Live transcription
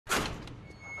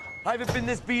I haven't been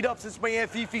this beat up since my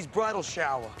Aunt Fifi's bridal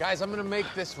shower. Guys, I'm gonna make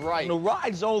this right. The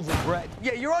ride's over, Brett.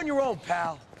 Yeah, you're on your own,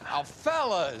 pal. Now,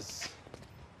 fellas.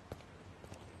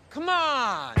 Come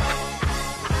on.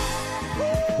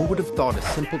 Who would have thought a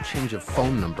simple change of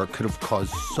phone number could have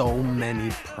caused so many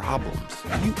problems?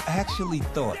 You actually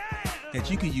thought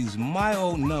that you could use my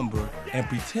old number and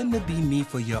pretend to be me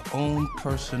for your own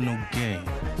personal gain.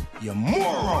 You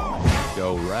moron!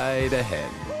 Go right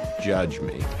ahead. Judge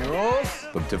me. Rules?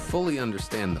 But to fully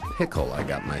understand the pickle I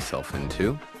got myself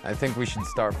into, I think we should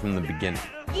start from the beginning.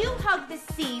 You hug the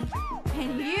seam,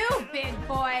 and you, big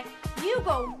boy, you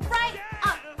go right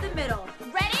up the middle.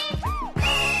 Ready?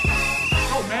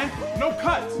 Oh, man, no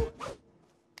cuts.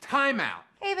 Timeout.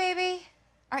 Hey, baby.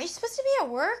 Aren't you supposed to be at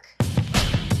work?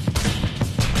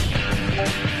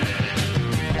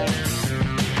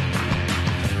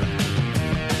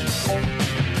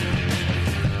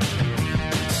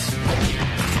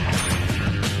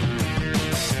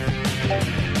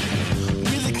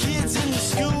 We're the kids in the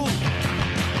school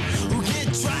who get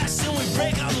trashed and we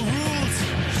break all the rules.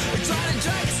 They try to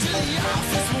drag us to the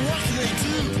office, but what can they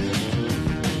do?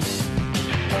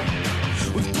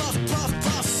 We puff, puff,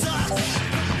 puff socks.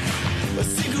 A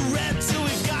cigarette till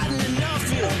we've gotten enough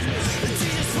here. The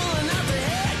teacher's pulling out their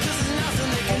hair 'cause there's nothing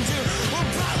they can do. We're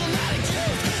problematic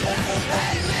youth.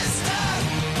 Hey, mister,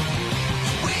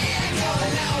 we ain't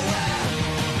going nowhere.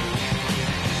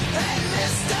 Hey,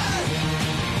 mister,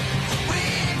 we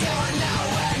ain't going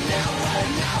nowhere, nowhere,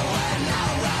 nowhere,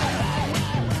 nowhere.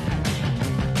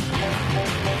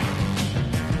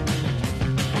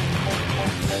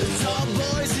 The tall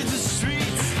boys hit the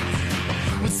streets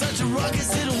with such a ruckus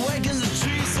it awakens the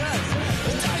trees. The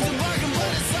dogs are barking,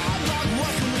 but it's all about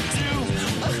what can we do?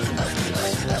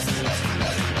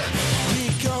 We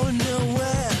ain't going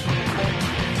nowhere.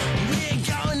 We ain't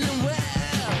going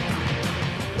nowhere.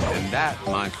 And that,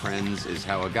 my friends, is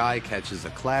how a guy catches a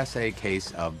Class A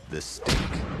case of the stink.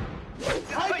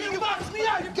 Hey, you box me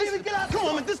out. You can't even get out. Come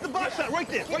on, man. This is the box shot right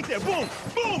there. Right there. Boom.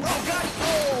 Boom. Oh, God.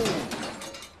 Oh.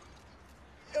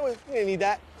 We didn't need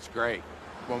that. It's great.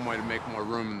 One way to make more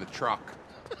room in the truck.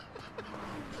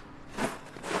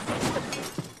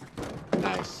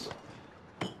 Nice.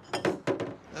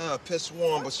 Piss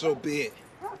warm, but so be it.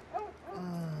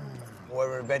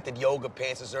 Whoever invented yoga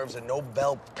pants deserves a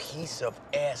Nobel piece of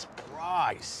ass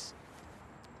prize.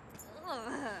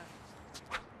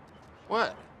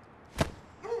 What?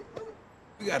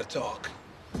 We gotta talk.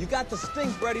 You got the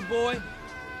stink, Brady boy,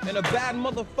 and a bad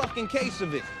motherfucking case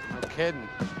of it. No kidding.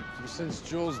 Since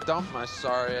Jules dumped my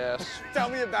sorry ass. Tell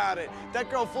me about it.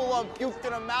 That girl full on puked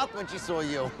in her mouth when she saw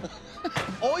you.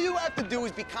 All you have to do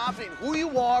is be confident in who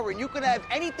you are, and you can have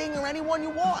anything or anyone you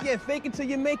want. Yeah, fake it till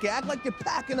you make it. Act like you're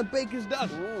packing a baker's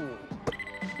dozen. Ooh.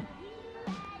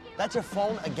 That's your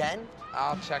phone again?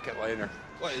 I'll check it later.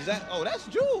 What is that? Oh, that's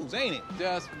Jules, ain't it?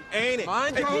 Just Ain't it?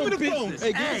 mind your Hey, own give me the phone.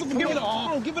 business. Hey, give it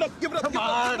up. Give it up. Give it up. Give it up. Come give it up,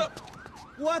 on. give it up.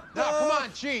 What the? No, come on,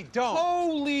 G, don't.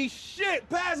 Holy shit,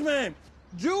 Pazman!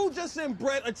 Jules just sent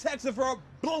Brett a text of her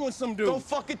blowing some dude. Don't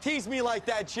fucking tease me like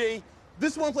that, G.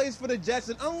 This one plays for the Jets,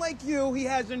 and unlike you, he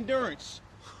has endurance.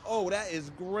 Oh, that is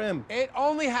grim. It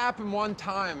only happened one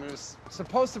time. It was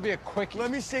supposed to be a quickie. Let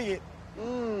me see it.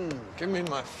 Give me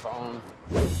my phone.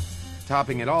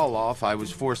 Topping it all off, I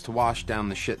was forced to wash down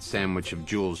the shit sandwich of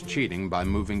Jules cheating by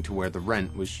moving to where the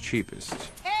rent was cheapest.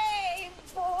 Hey,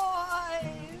 boy.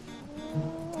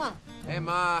 Hey,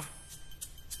 Ma.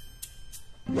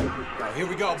 Now, here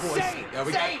we go, boys. Yeah,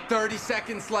 we got 30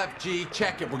 seconds left, G.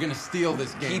 Check it. We're gonna steal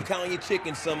this game. Keep counting your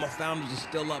chickens, son. My founders are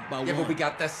still up by Yeah, one. but we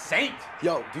got the Saint.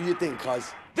 Yo, do your thing,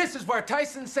 cuz. This is where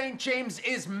Tyson St. James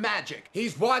is magic.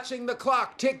 He's watching the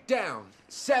clock tick down.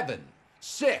 7,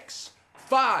 6,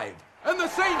 5, and the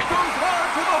Saint goes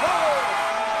hard to the hole!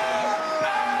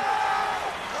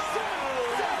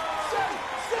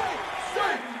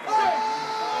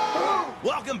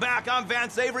 Welcome back. I'm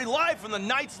Vance Avery, live from the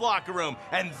Knights locker room.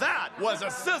 And that was a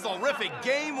sizzle-rific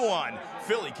game one.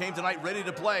 Philly came tonight ready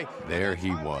to play. There he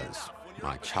was,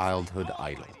 my childhood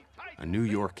idol, a New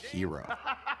York hero,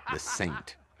 the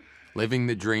Saint. Living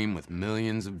the dream with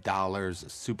millions of dollars, a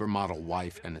supermodel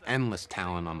wife, and endless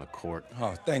talent on the court.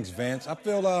 Oh, thanks, Vance. I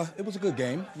feel it was a good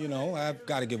game. You know, I've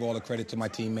got to give all the credit to my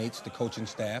teammates, the coaching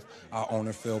staff, our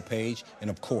owner, Phil Page, and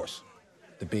of course,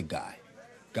 the big guy,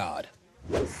 God.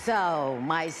 So,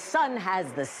 my son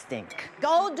has the stink.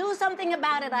 Go do something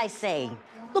about it, I say.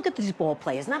 Look at these ball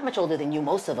players, not much older than you,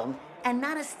 most of them, and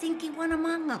not a stinky one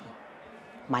among them.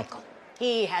 Michael,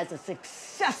 he has a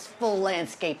successful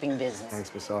landscaping business. Thanks,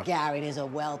 Basar. Garrett is a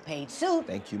well-paid suit.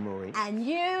 Thank you, Marie. And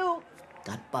you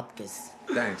got bupkis.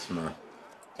 Thanks, Ma.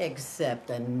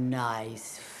 Except a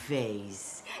nice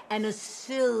face and a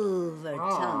silver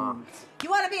tongue. You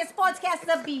want to be a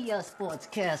sportscaster? Be a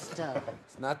sportscaster.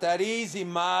 It's not that easy,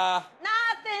 Ma.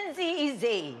 Nothing's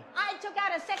easy. I took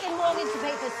out a second mortgage to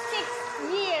pay for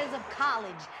 6 years of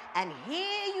college, and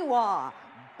here you are,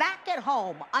 back at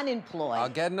home, unemployed. I'll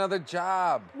get another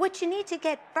job. What you need to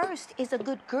get first is a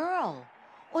good girl.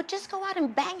 Or just go out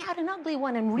and bang out an ugly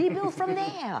one and rebuild from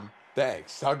there.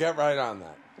 Thanks. I'll get right on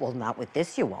that. Well, not with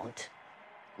this, you won't.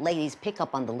 Ladies pick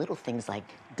up on the little things like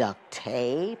duct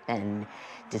tape and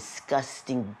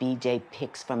disgusting BJ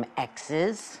pics from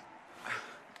exes.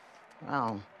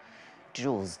 Well,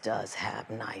 Jules does have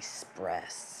nice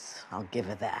breasts. I'll give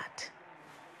her that.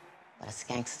 But a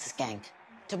skank's a skank.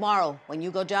 Tomorrow, when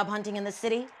you go job hunting in the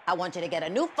city, I want you to get a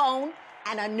new phone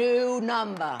and a new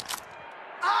number.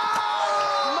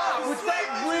 Ma, was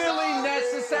that really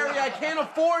necessary? I can't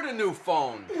afford a new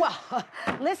phone. Well,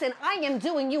 listen, I am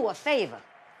doing you a favor.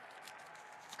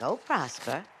 Go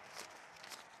prosper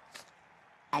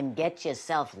and get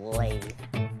yourself laid.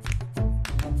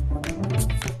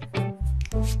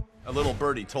 A little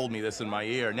birdie told me this in my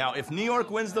ear. Now, if New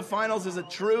York wins the finals, is it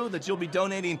true that you'll be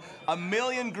donating 1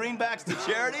 million greenbacks to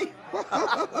charity?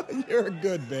 You're a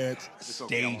good bitch.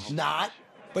 Stage not.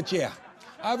 But yeah,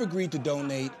 I've agreed to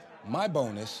donate my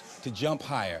bonus to Jump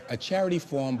Higher, a charity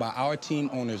formed by our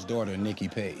team owner's daughter, Nikki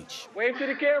Page. Wave to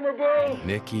the camera, bro.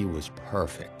 Nikki was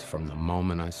perfect from the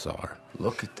moment I saw her.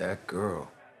 Look at that girl.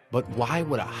 But why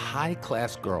would a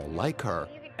high-class girl like her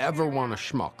ever want a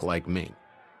schmuck like me?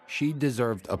 She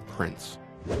deserved a prince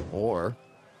or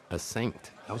a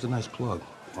saint. That was a nice plug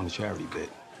on the charity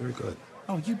bit. Very good.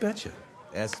 Oh, you betcha.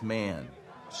 S-man.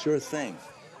 Sure thing.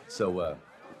 So,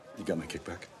 you got my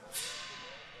kickback?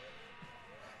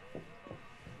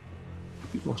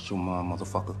 You lost your mind,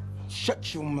 motherfucker.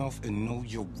 Shut your mouth and know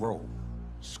your role.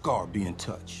 Scar, be in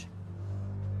touch.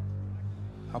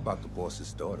 How about the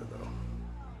boss's daughter, though?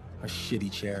 A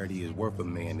shitty charity is worth $1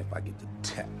 million if I get to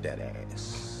tap that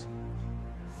ass.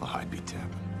 Oh, I'd be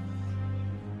tapping.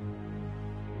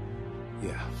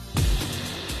 Yeah.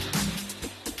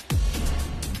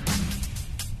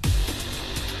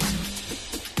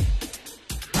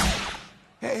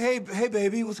 Hey,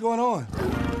 baby, what's going on?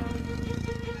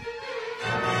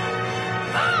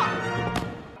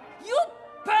 You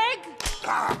pig!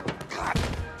 God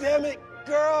damn it,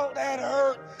 girl, that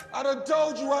hurt. I done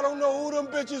told you I don't know who them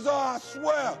bitches are, I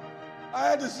swear. I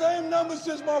had the same number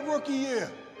since my rookie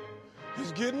year.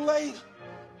 It's getting late.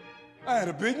 I had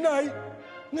a big night.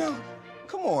 Now,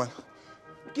 come on.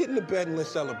 Get into bed and let's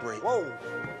celebrate. Whoa.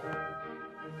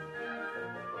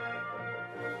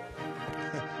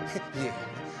 Yeah.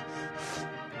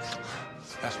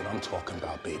 That's what I'm talking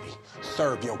about, baby.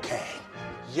 Serve your king.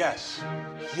 Yes.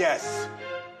 Yes.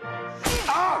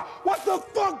 Ah! What the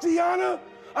fuck, Deanna?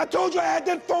 I told you I had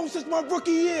that phone since my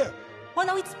rookie year. Oh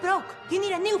no, it's broke. You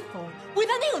need a new phone with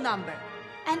a new number.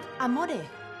 And amore,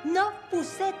 no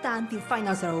puseta until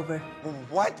finals are over.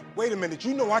 What? Wait a minute.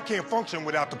 You know I can't function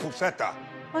without the puseta.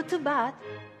 Oh, too bad.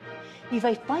 If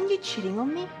I find you cheating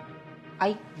on me,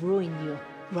 I ruin you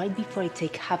right before I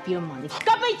take half your money.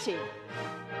 Capiche?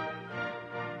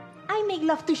 I make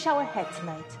love to shower head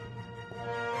tonight.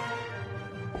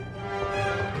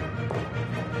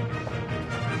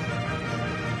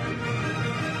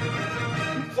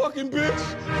 Fucking bitch.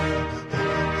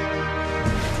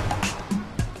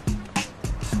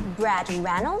 Brad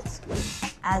Reynolds,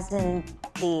 as in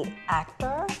the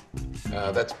actor?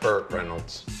 That's Burt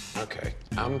Reynolds. Okay,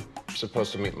 I'm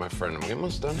supposed to meet my friend. Are we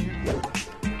almost done here?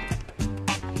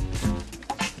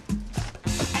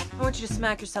 I want you to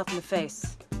smack yourself in the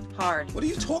face. Hard. What are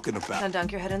you talking about? Now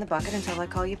dunk your head in the bucket until I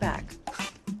call you back.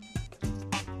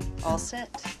 All set.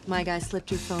 My guy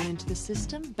slipped your phone into the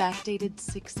system, backdated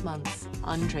 6 months,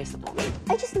 untraceable.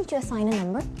 I just need to assign a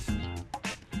number.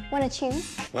 Want to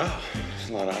choose? Wow, there's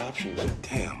a lot of options.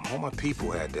 Damn, all my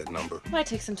people had that number. Might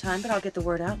take some time, but I'll get the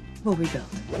word out. We'll rebuild.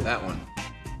 That one.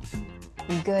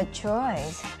 Good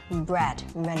choice, Brad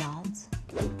Reynolds.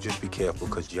 Just be careful,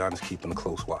 because Gianna's keeping a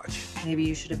close watch. Maybe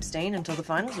you should abstain until the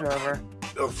finals are over.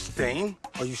 Abstain?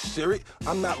 Are you serious?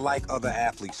 I'm not like other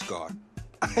athletes, Scar.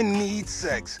 I need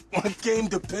sex. My game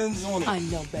depends on it. I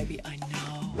know, baby, I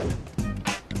know.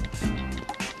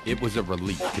 It was a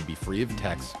relief to be free of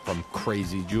texts from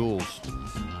crazy Jules.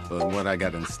 But what I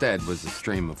got instead was a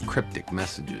stream of cryptic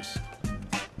messages.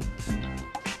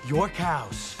 York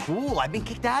House. Cool. I've been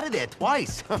kicked out of there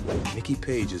twice. Nikki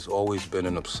Page has always been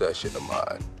an obsession of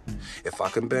mine. If I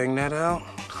can bang that out,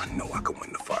 I know I can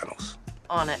win the finals.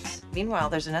 On it. Meanwhile,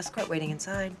 there's an escort waiting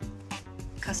inside.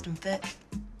 Custom fit.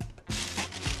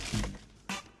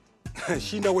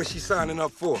 She know what she's signing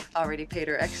up for. Already paid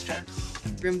her extra.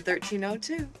 Room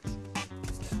 1302.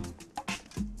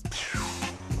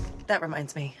 That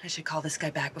reminds me, I should call this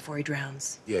guy back before he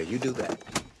drowns. Yeah, you do that.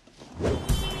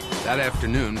 That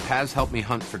afternoon, Paz helped me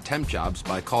hunt for temp jobs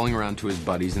by calling around to his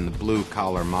buddies in the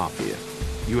blue-collar mafia.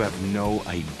 You have no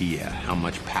idea how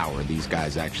much power these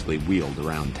guys actually wield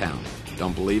around town.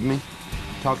 Don't believe me?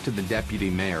 Talk to the deputy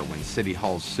mayor when City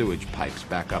Hall's sewage pipes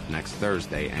back up next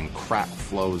Thursday and crap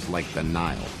flows like the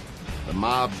Nile. The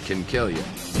mob can kill you,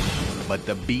 but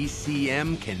the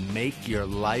BCM can make your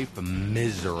life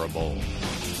miserable.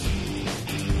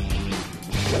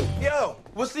 Yo,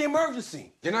 what's the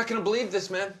emergency? You're not gonna believe this,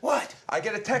 man. What? I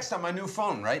get a text on my new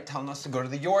phone, right, telling us to go to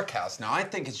the York house. Now, I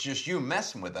think it's just you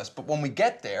messing with us, but when we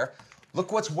get there,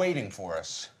 look what's waiting for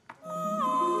us.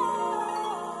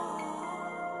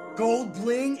 Gold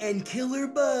bling and killer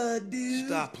bud, dude.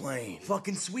 Stop playing.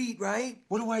 Fucking sweet, right?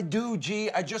 What do I do,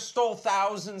 G? I just stole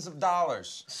thousands of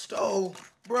dollars. Stole?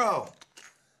 Bro,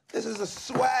 this is a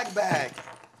swag bag.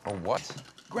 A what?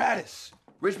 Gratis.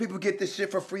 Rich people get this shit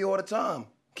for free all the time.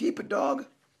 Keep it, dog.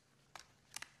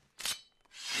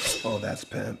 Oh, that's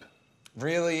pimp.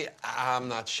 Really? I'm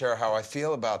not sure how I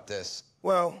feel about this.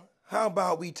 Well, how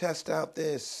about we test out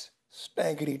this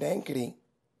spankety-dankety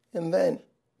and then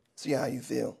see how you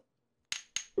feel.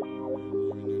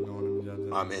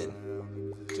 I'm in.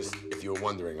 Just, if you were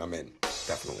wondering, I'm in.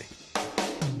 Definitely.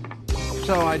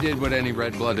 So I did what any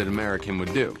red-blooded American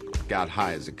would do. Got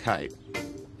high as a kite.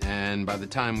 And by the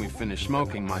time we finished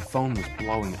smoking, my phone was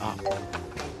blowing up.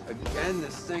 Again,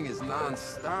 this thing is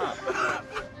non-stop.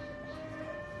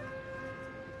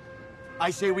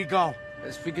 I say we go.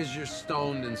 It's because you're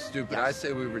stoned and stupid. I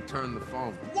say we return the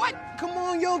phone. What? Come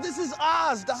on, yo, this is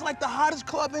Oz. That's like the hottest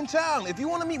club in town. If you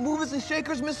want to meet movers and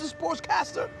shakers, Mr.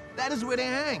 Sportscaster, that is where they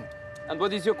hang. And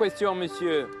what is your question,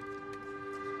 monsieur?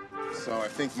 So I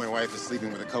think my wife is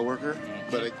sleeping with a coworker,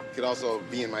 but it could also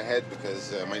be in my head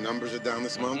because my numbers are down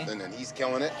this month, and then he's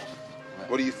killing it.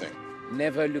 What do you think?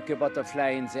 Never look a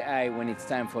butterfly in the eye when it's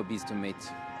time for bees to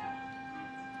mate.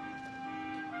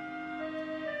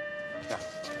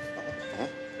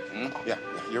 Yeah,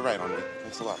 you're right, Henri.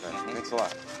 Thanks a lot, man. Thanks a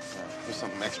lot. Here's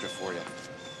something extra for you.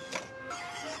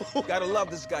 Gotta love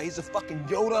this guy. He's a fucking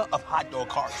Yoda of hot dog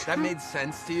carts. That made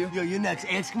sense to you? Yo, you're next.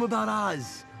 Ask him about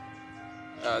Oz.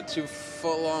 2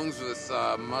 footlongs with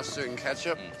mustard and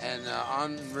ketchup. And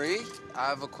Henri, I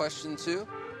have a question too.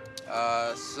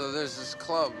 So there's this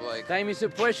club, like... Time is a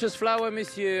precious flower,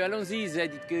 monsieur. Allons-y,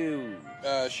 let it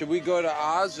go. Should we go to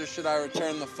Oz or should I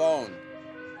return the phone?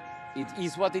 It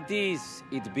is what it is.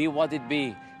 It be what it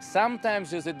be.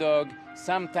 Sometimes you're the dog,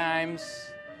 sometimes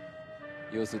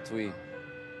you're the tree.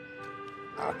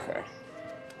 Okay.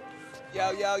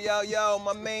 Yo,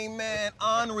 my main man,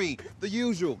 Henri, the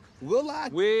usual. Will I?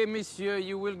 Oui, monsieur,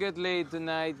 you will get laid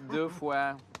tonight, 2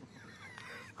 fois.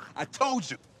 I told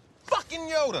you. Fucking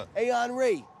Yoda. Hey,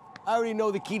 Henri, I already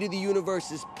know the key to the universe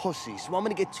is pussy, so I'm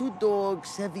gonna get 2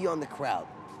 dogs heavy on the crowd.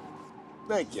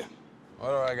 Thank you. What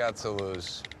do I got to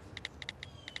lose?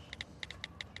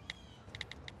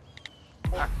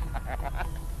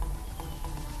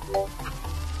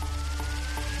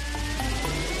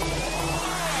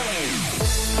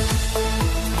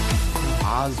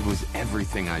 Oz was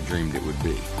everything I dreamed it would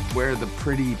be. Where the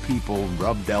pretty people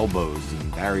rubbed elbows and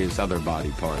various other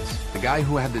body parts. The guy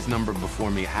who had this number before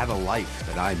me had a life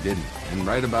that I didn't. And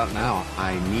right about now,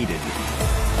 I needed it.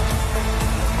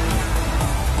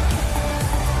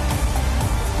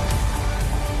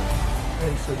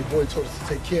 Hey, so your boy told us to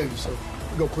take care of you, so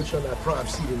we're gonna put you on that prime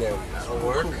seating area. That'll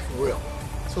work. Cool, for real.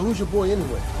 So who's your boy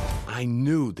anyway? I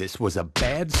knew this was a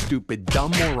bad, stupid,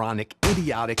 dumb, moronic,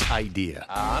 idiotic idea.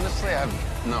 Honestly, I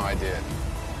have no idea.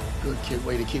 Good kid,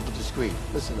 way to keep it discreet.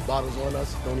 Listen, the bottle's on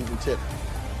us, don't even tip.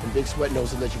 And Big Sweat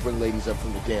knows to let you bring ladies up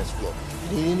from the dance floor.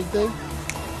 You need anything?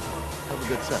 Have a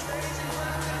good time.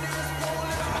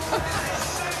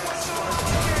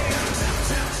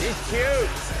 She's cute.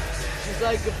 She's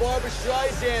like a Barbara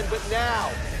Streisand, but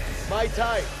now. My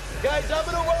type. Guys, I'm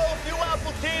gonna roll a few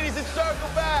Appletinis and circle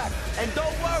back. And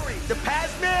don't worry, the Paz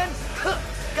man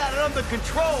got it under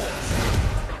control.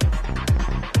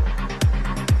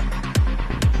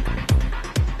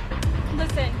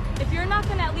 Listen, if you're not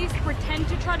gonna at least pretend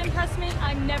to try to impress me,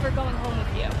 I'm never going home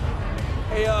with you.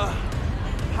 Hey,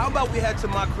 how about we head to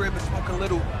my crib and smoke a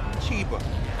little cheaper?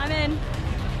 I'm in.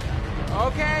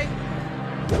 Okay.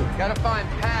 Gotta find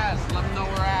Paz, let them know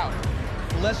we're out.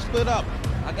 Let's split up.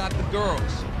 I got the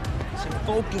girls. So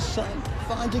focus, son.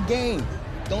 Find your game.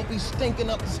 Don't be stinking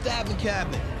up the stabbing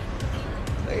cabinet.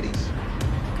 Ladies.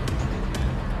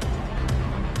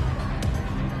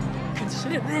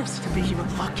 It is to be your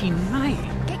lucky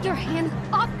night. Get your hand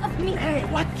off of me. Hey,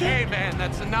 what? Hey, man,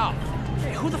 that's enough.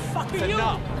 Hey, who the fuck are That's you?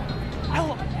 enough. I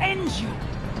will end you.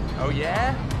 Oh,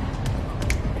 yeah?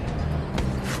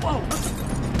 Whoa.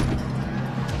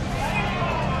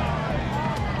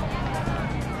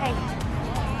 Hey.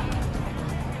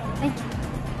 Thank you.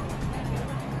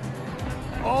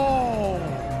 Oh,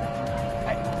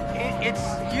 it's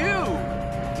you.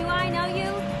 Do I know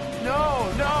you?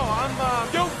 No,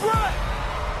 I'm, Yo, Brett!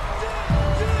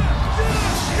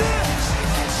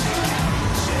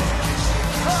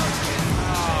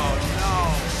 Oh, no.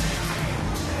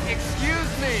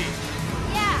 Excuse me.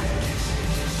 Yeah.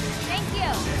 Thank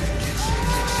you.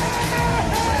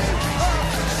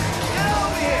 Get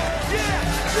over here.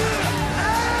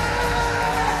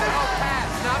 No pass,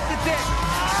 not the dick.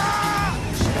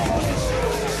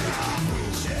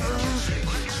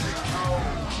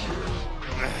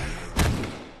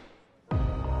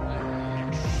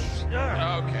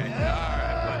 Okay, all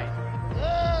right, buddy.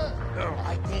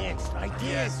 I danced.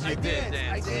 Yes, you did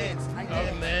dance.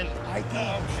 Oh, man. I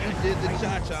danced. You did the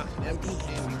cha-cha. There we go. I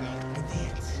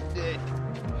danced. You did.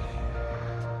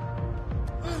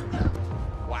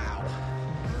 Wow.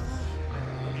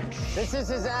 This is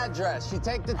his address. You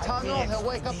take the tunnel, he'll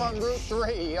wake up on Route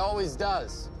 3. He always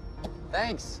does.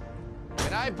 Thanks.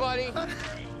 Good night, buddy.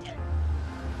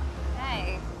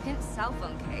 Hey, good cell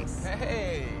phone case.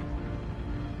 Hey.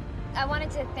 I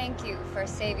wanted to thank you for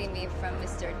saving me from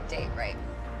Mr. Date Rape.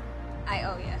 I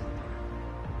owe you.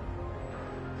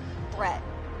 Brett,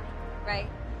 right?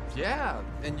 Yeah,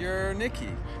 and you're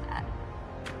Nikki.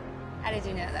 How did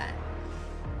you know that?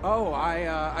 Oh,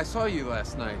 I saw you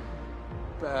last night.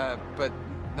 But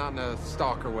not in a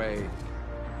stalker way.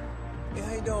 Hey,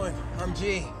 how you doing? I'm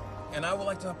G, and I would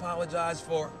like to apologize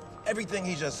for everything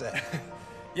he just said.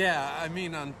 Yeah, I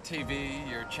mean on TV,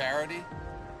 your charity.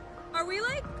 Are we,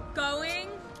 like, going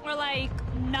or, like,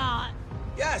 not?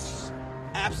 Yes,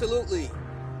 absolutely.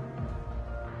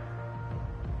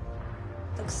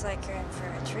 Looks like you're in for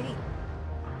a treat.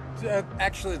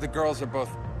 Actually, the girls are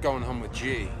both going home with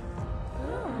G.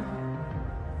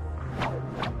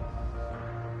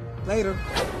 Later.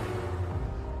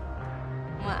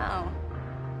 Wow.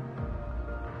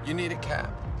 You need a cab.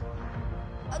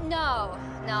 No,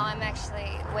 I'm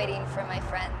actually waiting for my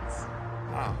friends.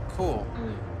 Oh, cool.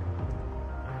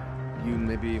 You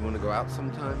maybe want to go out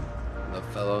sometime? I'm a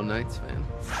fellow Knights fan.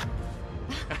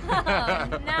 Oh,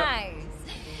 nice.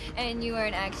 And you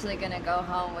weren't actually gonna go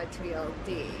home with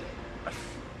Tweedledee.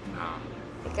 No.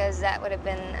 Because that would have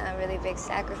been a really big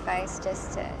sacrifice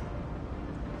just to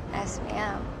ask me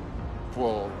out.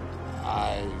 Well,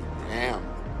 I am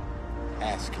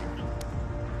asking.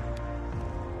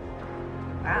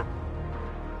 Wow.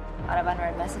 A lot of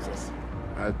unread messages.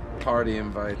 Party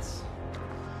invites.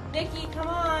 Nikki, come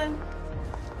on.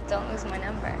 Don't lose my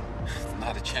number.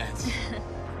 Not a chance.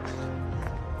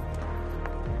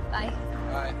 Bye.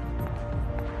 Bye.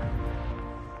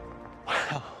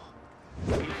 Wow.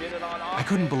 I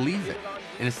couldn't believe it.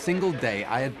 In a single day,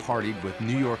 I had partied with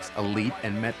New York's elite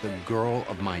and met the girl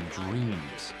of my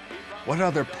dreams. What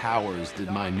other powers did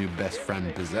my new best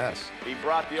friend possess? He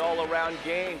brought the all-around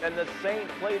game, and the Saint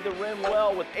played the rim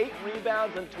well with 8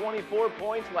 rebounds and 24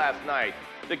 points last night.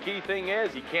 The key thing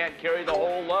is he can't carry the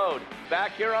whole load.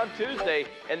 Back here on Tuesday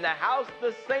in the house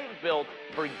the Saint built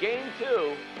for Game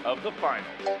 2 of the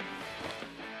Finals.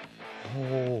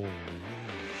 Holy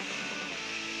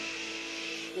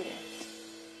shit.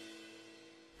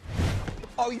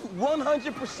 Oh, you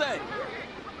 100%.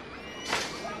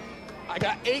 I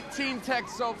got 18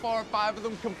 texts so far, 5 of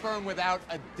them confirmed without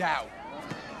a doubt.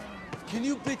 Can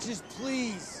you bitches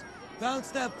please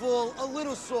bounce that ball a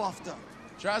little softer?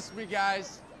 Trust me,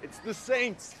 guys, it's the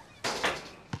Saints.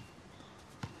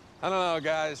 I don't know,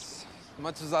 guys. As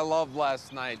much as I loved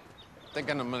last night,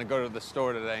 thinking I'm gonna go to the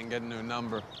store today and get a new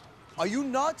number. Are you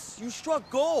nuts? You struck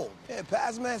gold. Yeah,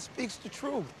 Pazman speaks the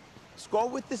truth. Score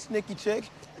with this Nikki chick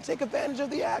and take advantage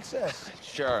of the access.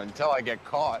 Sure, until I get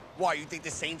caught. Why, you think the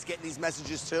Saints getting these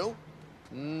messages too?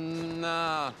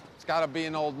 Nah, it's gotta be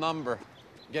an old number.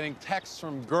 Getting texts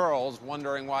from girls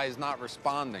wondering why he's not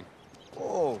responding.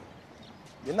 Oh,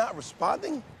 you're not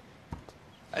responding?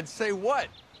 I'd say what?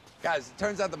 Guys, it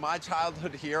turns out that my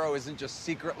childhood hero isn't just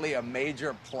secretly a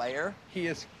major player. He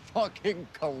is fucking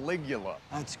Caligula.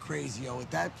 That's crazy, yo. With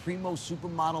that primo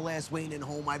supermodel ass waiting at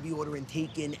home, I'd be ordering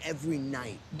takein every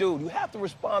night. Dude, you have to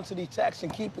respond to these texts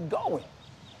and keep it going.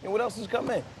 And what else has come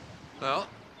in? Well,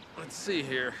 let's see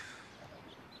here.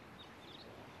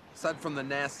 Aside from the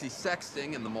nasty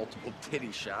sexting and the multiple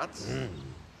titty shots,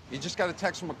 you just got a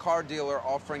text from a car dealer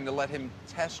offering to let him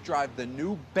test drive the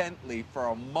new Bentley for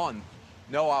a month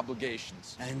No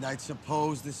obligations. And I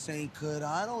suppose the Saint could,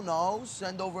 I don't know,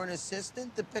 send over an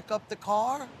assistant to pick up the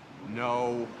car?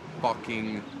 No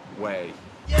fucking way.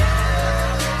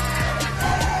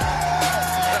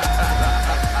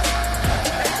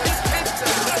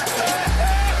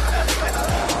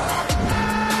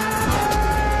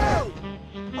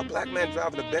 A black man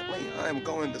driving a Bentley, I am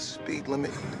going the speed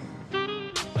limit.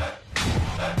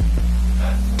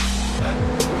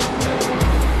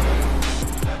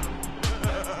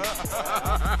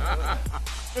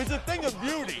 It's a thing of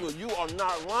beauty. Well, you are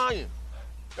not lying.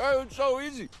 Oh, it's so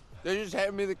easy. They just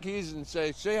hand me the keys and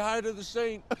say hi to the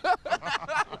Saint.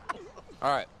 All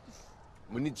right,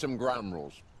 we need some ground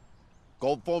rules.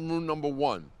 Gold phone rule number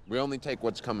 1, we only take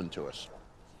what's coming to us.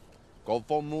 Gold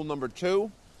phone rule number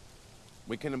 2,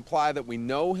 we can imply that we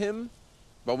know him,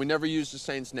 but we never use the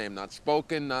Saint's name. Not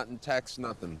spoken, not in text,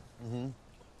 nothing. And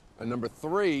number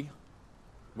 3,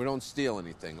 we don't steal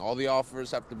anything. All the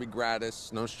offers have to be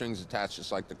gratis, no strings attached,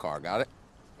 just like the car. Got it?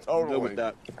 Totally. Good with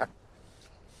that.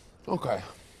 Okay,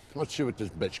 let's see what this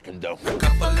bitch can do.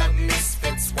 Couple of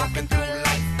misfits walking through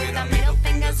life with our middle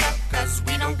fingers up, cause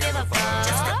we don't give a fuck.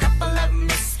 Just a couple of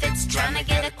misfits trying to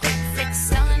get a quick fix,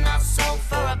 selling our soul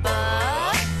for a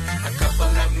buck. A couple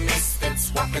of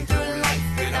misfits walking through life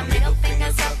with our middle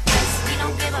fingers up, cause we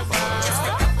don't give a fuck. Just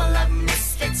a couple of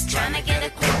misfits trying to get a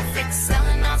quick fix,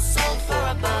 selling our soul for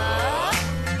a buck.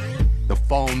 The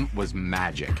phone was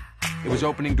magic. It was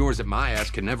opening doors that my ass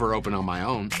could never open on my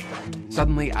own.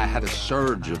 Suddenly, I had a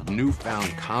surge of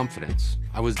newfound confidence.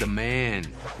 I was the man.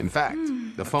 In fact,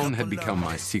 the phone had become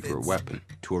my secret weapon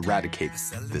to eradicate the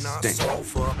stink. 3, 2,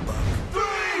 1,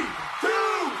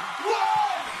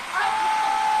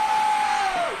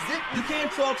 You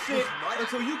can't talk shit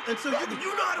until you know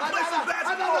how to play some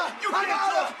basketball. You can't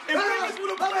talk. If Reynolds would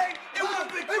have played, it would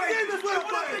have been crazy. It would have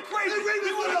been crazy.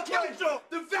 We would have killed you.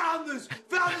 The Founders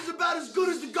about as good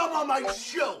as the gum on my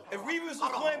shoe. If Revis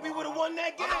was playing, we would have won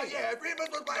that game. Yeah, if Revis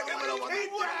was playing, we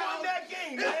would have won that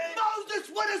game, man.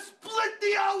 Moses would have split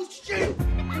the ocean.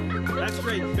 That's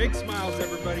great. Big smiles,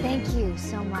 everybody. Thank you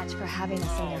so much for having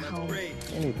us in your home.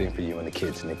 Anything for you and the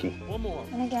kids, Nikki. One more.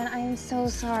 And again, I am so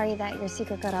sorry that your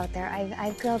secret got out there.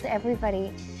 I've grilled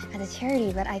everybody at the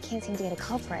charity, but I can't seem to get a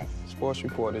culprit. Sports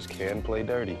reporters can play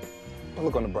dirty. But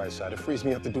look on the bright side. It frees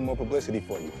me up to do more publicity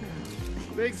for you.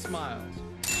 Big smiles.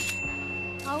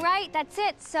 All right, that's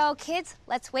it. So, kids,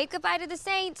 let's wave goodbye to the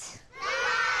Saints.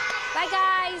 Bye,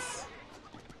 guys.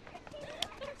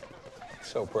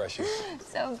 So precious.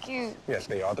 So cute. Yes,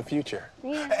 they are the future.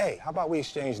 Yeah. Hey, how about we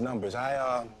exchange numbers?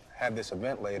 I have this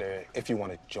event later if you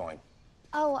want to join.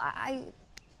 Oh,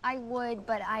 I would,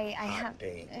 but I have...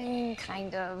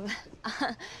 kind of.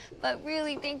 But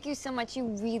really, thank you so much. You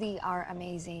really are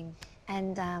amazing.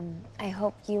 And I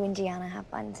hope you and Gianna have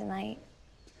fun tonight.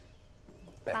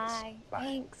 Thanks. Bye. Bye.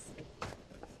 Thanks.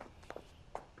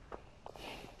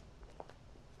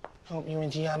 Hope you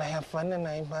and Gianna have fun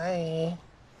tonight. Bye.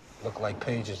 Look like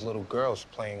Paige's little girl's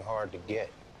playing hard to get.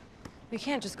 We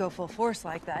can't just go full force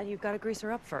like that. You've got to grease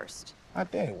her up first. I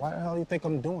did. Why the hell do you think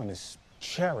I'm doing this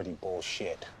charity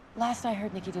bullshit? Last I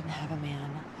heard, Nikki didn't have a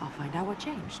man. I'll find out what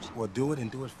changed. Well, do it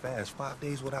and do it fast. 5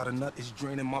 days without a nut is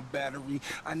draining my battery.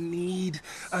 I need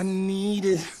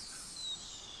it.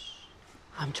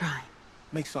 I'm trying.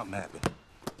 Make something happen.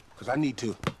 Because I need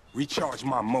to recharge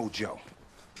my mojo.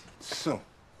 Soon.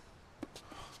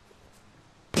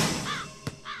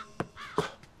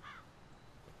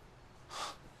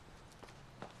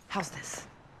 How's this?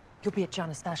 You'll be at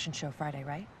Gianna's fashion show Friday,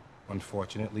 right?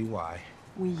 Unfortunately, why?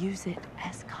 We use it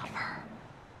as cover.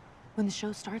 When the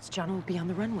show starts, Gianna will be on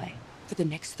the runway. For the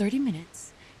next 30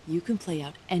 minutes, you can play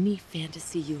out any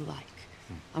fantasy you like.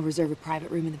 I'll reserve a private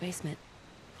room in the basement.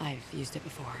 I've used it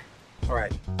before. All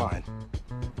right, fine.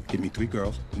 Give me 3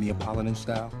 girls, Neapolitan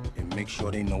style, and make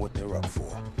sure they know what they're up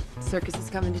for. Circus is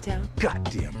coming to town?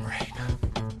 Goddamn right.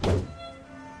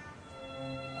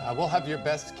 We'll have your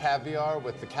best caviar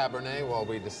with the Cabernet while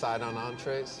we decide on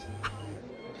entrees.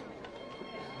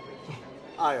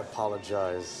 I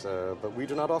apologize, but we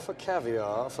do not offer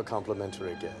caviar for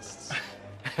complimentary guests.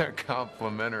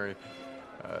 Complimentary.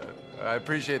 I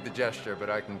appreciate the gesture, but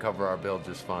I can cover our bill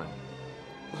just fine.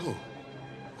 Oh.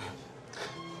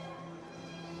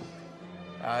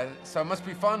 So it must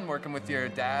be fun working with your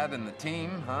dad and the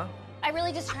team, huh? I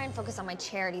really just try and focus on my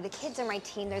charity. The kids are my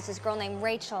team. There's this girl named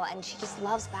Rachel, and she just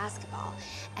loves basketball.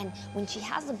 And when she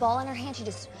has the ball in her hand, she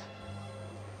just...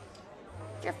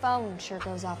 Your phone sure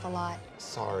goes off a lot.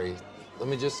 Sorry. Let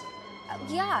me just...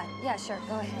 Yeah, sure.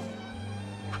 Go ahead.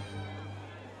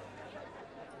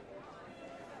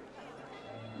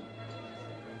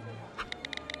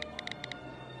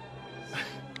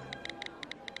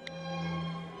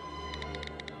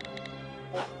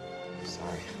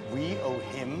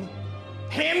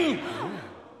 Him? Him?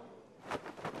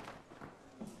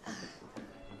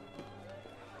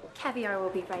 Caviar will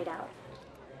be right out.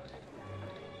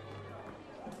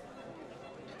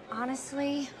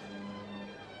 Honestly,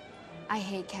 I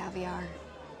hate caviar.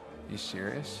 You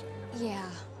serious? Yeah,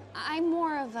 I'm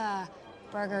more of a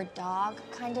burger dog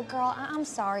kind of girl. I'm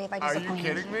sorry if I Are disappointed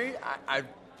you kidding me?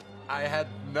 I had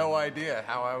no idea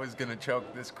how I was gonna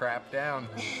choke this crap down.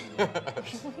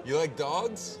 You like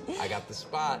dogs? I got the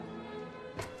spot.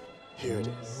 Here it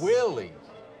is. Willie,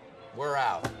 we're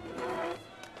out.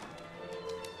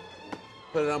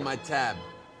 Put it on my tab.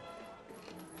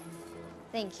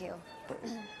 Thank you.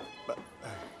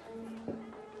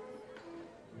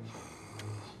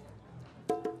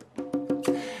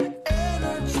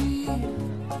 Energy.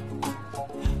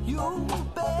 You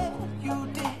bet you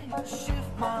did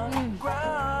shift my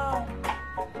ground.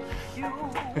 You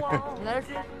This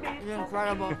is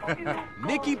incredible.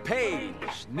 Nikki Page,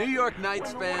 New York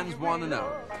Knights fans want to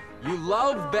know. You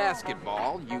love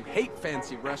basketball, you hate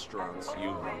fancy restaurants,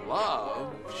 you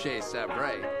love Chez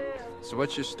Sabre. So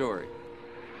what's your story?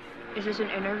 Is this an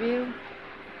interview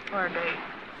or a date?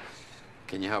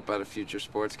 Can you help out a future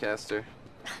sportscaster?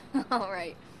 All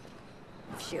right.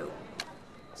 Shoot.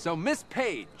 So Miss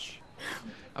Page,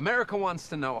 America wants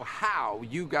to know how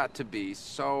you got to be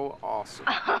so awesome.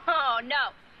 Oh,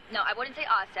 no, I wouldn't say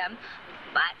awesome,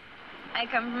 but I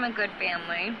come from a good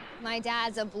family. My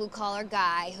dad's a blue-collar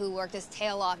guy who worked his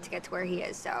tail off to get to where he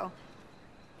is, so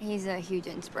he's a huge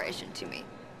inspiration to me.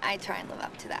 I try and live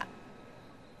up to that.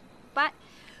 But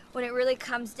when it really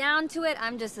comes down to it,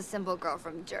 I'm just a simple girl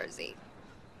from Jersey.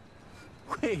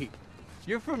 Wait,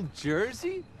 you're from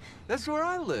Jersey? That's where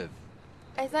I live.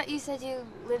 I thought you said you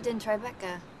lived in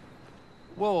Tribeca.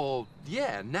 Well,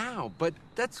 yeah, now, but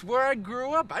that's where I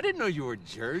grew up. I didn't know you were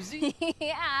Jersey.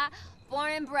 Yeah,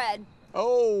 born and bred.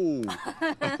 Oh.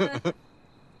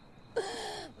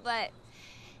 But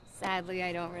sadly,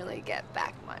 I don't really get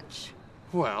back much.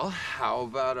 Well, how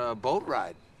about a boat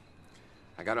ride?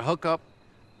 I got a hookup.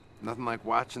 Nothing like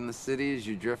watching the city as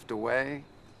you drift away.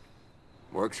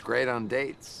 Works great on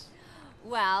dates.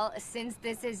 Well, since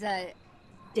this is a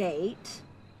date,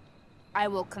 I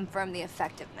will confirm the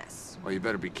effectiveness. Well, you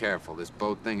better be careful. This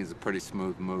boat thing is a pretty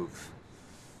smooth move.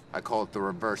 I call it the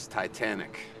reverse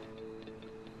Titanic.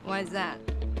 Why's that?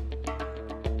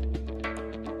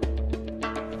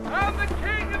 I'm the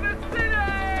king of the city!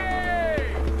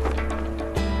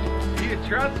 Do you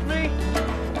trust me?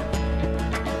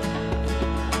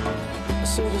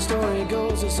 So the story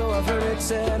goes, and so I've heard it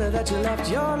said, that you left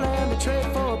your land to trade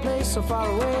for a place so far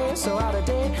away, so out of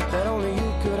date, that only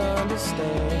you could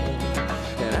understand.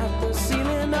 And at the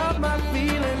ceiling of my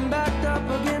feeling, backed up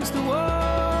against the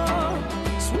wall,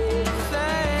 sweet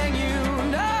thing, you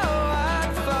know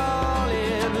I'd fall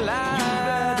in line. You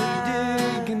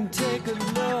better dig and take a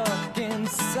look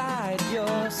inside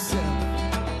yourself.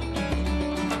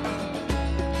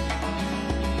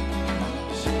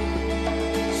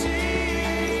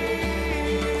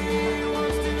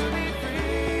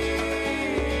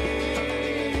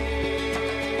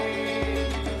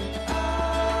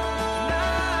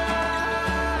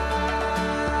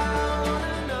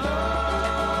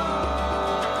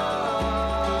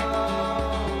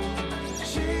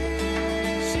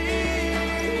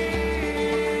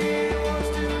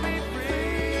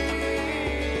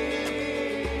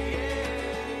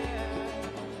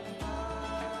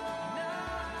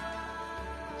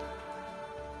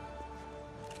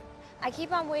 I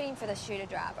keep on waiting for the shoe to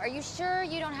drop. Are you sure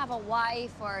you don't have a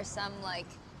wife or some, like,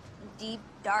 deep,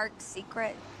 dark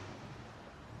secret?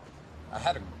 I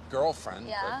had a girlfriend,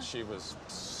 Yeah? but she was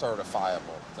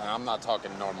certifiable. And I'm not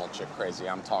talking normal chick crazy.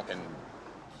 I'm talking...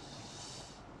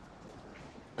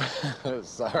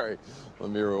 Sorry, let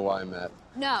me rewind that.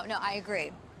 No, I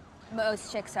agree.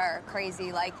 Most chicks are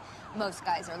crazy, like most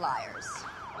guys are liars.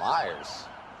 Liars?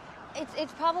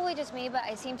 It's probably just me, but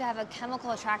I seem to have a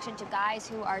chemical attraction to guys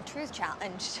who are truth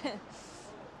challenged.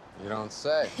 You don't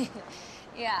say.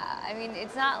 Yeah, I mean,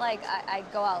 it's not like I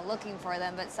go out looking for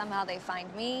them, but somehow they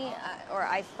find me, or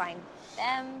I find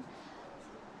them.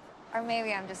 Or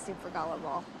maybe I'm just super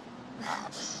gullible.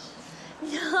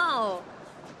 No,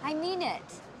 I mean it.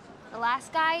 The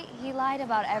last guy, he lied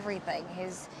about everything.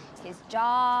 His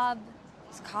job,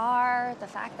 his car, the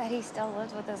fact that he still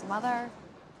lives with his mother.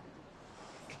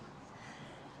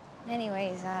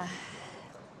 Anyways,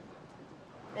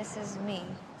 this is me.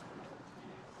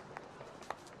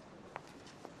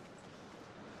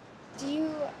 Do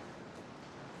you,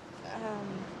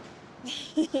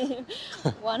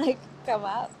 want to come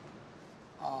up?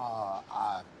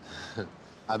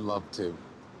 I'd love to,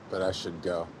 but I should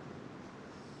go.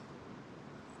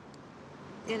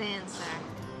 Good answer.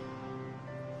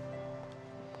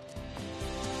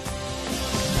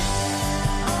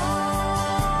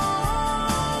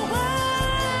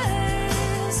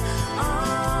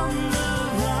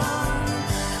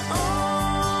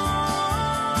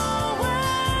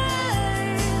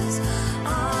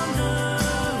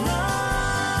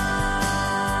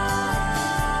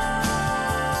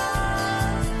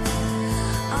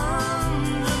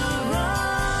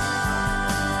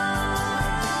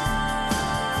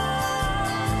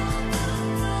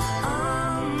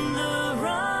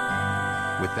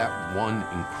 With that one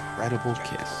incredible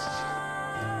kiss,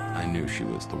 I knew she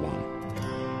was the one.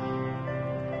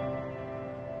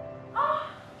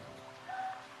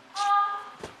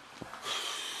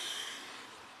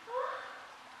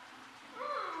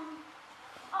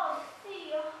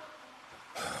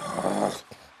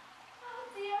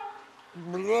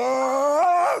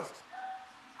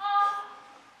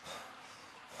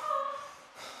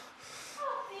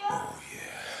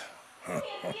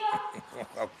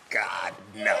 Oh, God,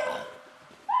 no.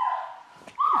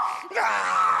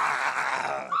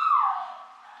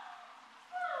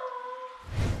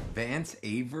 Vance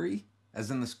Avery?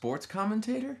 As in the sports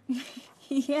commentator?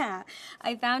 Yeah,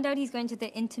 I found out he's going to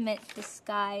the Intimate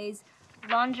Disguise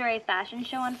lingerie fashion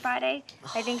show on Friday.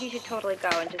 I think you should totally go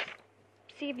and just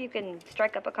see if you can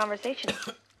strike up a conversation.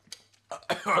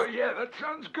 Oh, yeah, that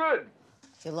sounds good.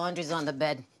 Your laundry's on the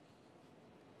bed.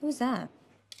 Who's that?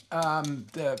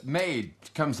 The maid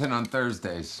comes in on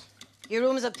Thursdays. Your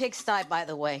room's a pigsty, by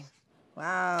the way.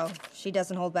 Wow, she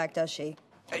doesn't hold back, does she?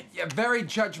 Yeah, very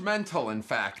judgmental, in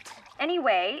fact.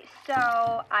 Anyway, so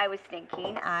I was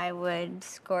thinking I would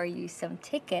score you some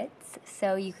tickets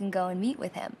so you can go and meet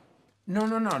with him. No,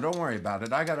 don't worry about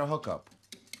it. I got a hookup.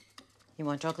 You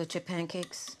want chocolate chip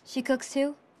pancakes? She cooks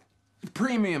too?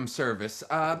 Premium service.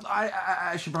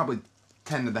 I should probably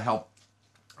tend to the help.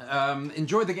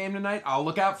 Enjoy the game tonight. I'll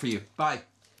look out for you. Bye.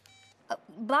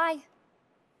 Bye.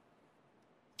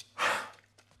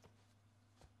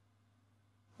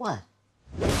 What?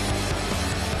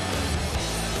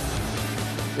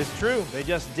 It's true. They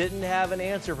just didn't have an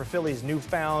answer for Philly's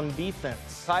newfound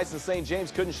defense. Tyson St.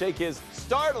 James couldn't shake his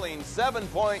startling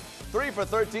 7-point, 3 for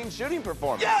 13 shooting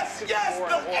performance. Yes, the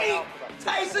 8.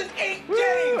 Tyson 8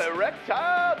 James.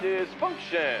 Erectile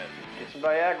dysfunction. Get some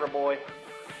Viagra, boy.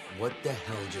 What the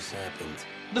hell just happened?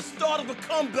 The start of a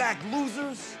comeback,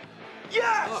 losers.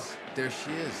 Yes. Look, there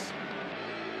she is.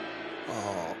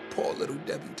 Oh, poor little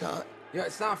debutante. Yeah,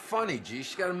 it's not funny, G.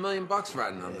 She got $1 million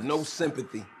riding on this. No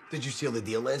sympathy. Did you seal the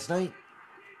deal last night?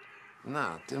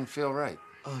 Nah, it didn't feel right.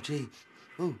 Oh, gee.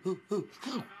 Ooh.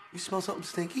 You smell something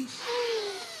stinky?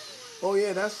 Oh,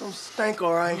 yeah, that's some stank,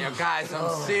 all right. Yeah, guys,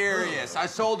 I'm serious. I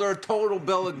sold her a total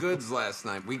bill of goods last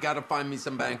night. We gotta find me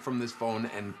some bank from this phone,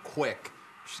 and quick.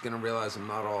 She's gonna realize I'm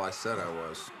not all I said I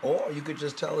was. Or you could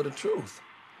just tell her the truth.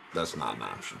 That's not an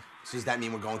option. So does that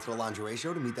mean we're going to the lingerie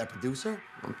show to meet that producer?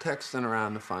 I'm texting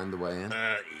around to find the way in.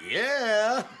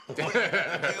 Yeah.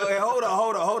 Wait, hold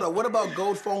on. What about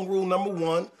gold phone rule number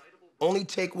 1? Only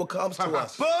take what comes to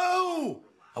us. Boo!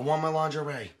 I want my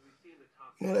lingerie.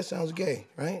 You know, that sounds gay,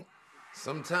 right?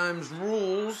 Sometimes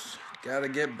rules gotta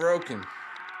get broken.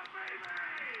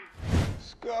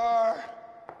 Scar,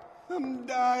 I'm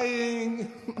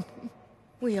dying.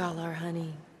 We all are,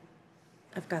 honey.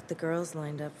 I've got the girls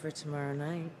lined up for tomorrow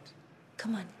night.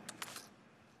 Come on.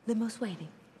 Limo's waiting.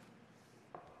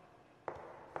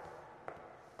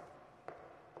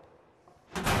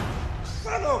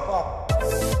 Son of a...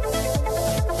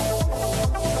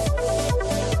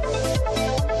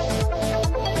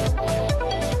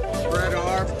 Red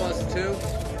R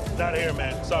 +2. Not here,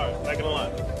 man. Sorry, not gonna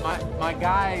lie. My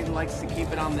guy likes to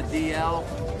keep it on the DL.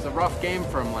 It's a rough game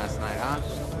for him last night, huh?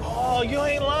 Oh, you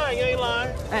ain't lying.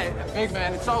 Hey, big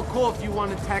man, it's all cool if you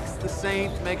want to text the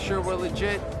Saint, make sure we're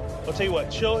legit. I'll tell you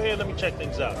what, chill here, let me check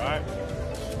things out, all right?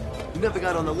 You never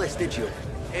got on the list, did you?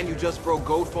 And you just broke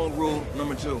gold phone rule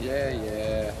number 2.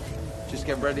 Yeah. Just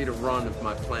get ready to run if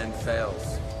my plan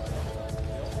fails.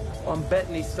 Well, I'm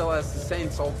betting he still has the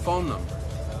Saint's old phone number.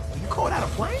 You caught out a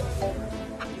plane?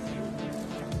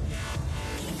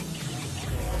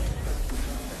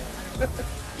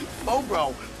 Oh,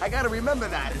 bro, I gotta remember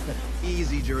that.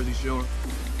 Easy, Jersey Shore.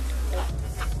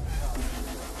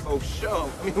 Oh, sure.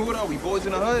 I mean, what are we, boys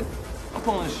in the hood? I'm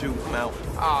pulling the shoe. I'm out.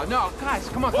 Oh, no, guys,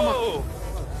 come on. Whoa!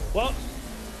 Well,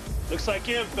 looks like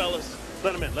him, fellas.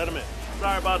 Let him in.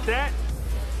 Sorry about that.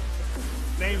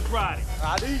 Name's Roddy.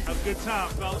 Have a good time,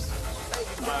 fellas.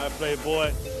 All right,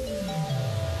 playboy.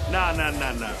 Nah.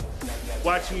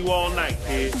 Watching you all night,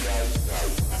 kid.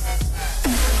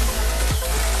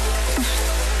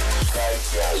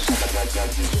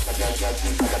 Yo,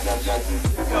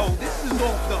 this is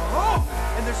off the hook!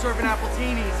 And they're serving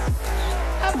appletinis.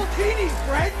 Appletinis,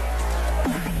 Brent!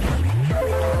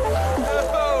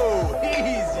 Oh,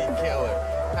 easy, killer.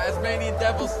 Tasmanian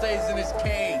devil stays in his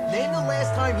cage. Name the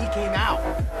last time he came out.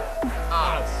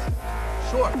 Oz.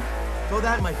 Sure. Throw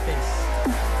that in my face.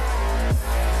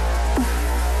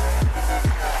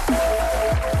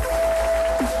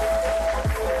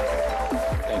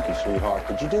 Thank you, sweetheart.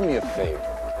 Could you do me a favor?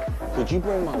 Could you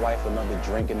bring my wife another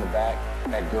drink in the back?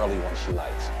 That girly one she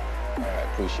likes. All right,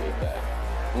 appreciate that.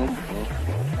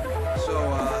 So,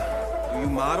 do you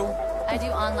model? I do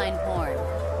online porn.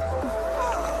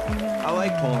 I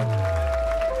like porn.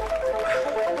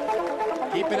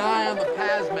 Keep an eye on the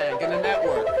Pazman. Get a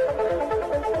network.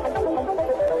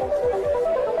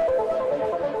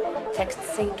 Text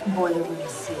Saint Boiler Room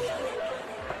C.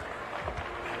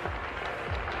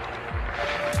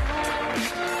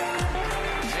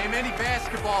 Name any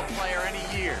basketball player any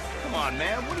year. Come on,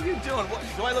 man. What are you doing? What,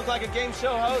 do I look like a game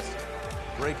show host?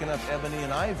 Breaking up Ebony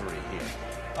and Ivory here.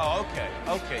 Oh, okay.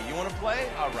 Okay, you want to play?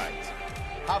 All right.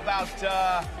 How about,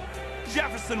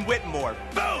 Jefferson Whitmore?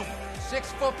 Boom!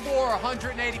 6'4",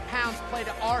 180 pounds, played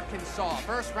at Arkansas.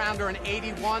 First rounder in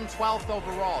 '81, 12th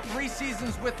overall. 3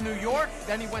 seasons with New York,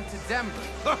 then he went to Denver.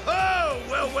 Oh,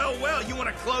 well. You want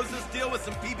to close this deal with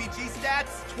some PBG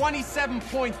stats?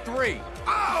 27.3.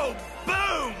 Oh,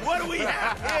 boom! What do we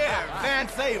have here? Van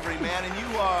Savory, man, and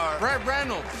you are... Brett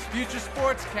Reynolds, future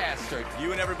sportscaster.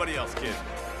 You and everybody else, kid.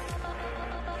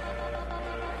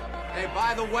 Hey,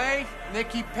 by the way,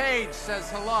 Nikki Page says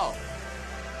hello.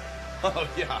 Oh,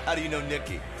 yeah. How do you know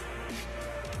Nikki?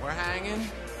 We're hanging.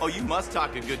 Oh, you must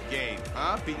talk a good game,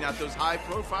 huh? Beating out those high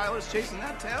profilers, chasing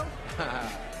that tail?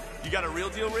 You got a real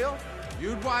deal reel?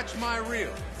 You'd watch my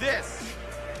reel. This.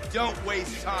 Don't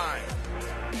waste time.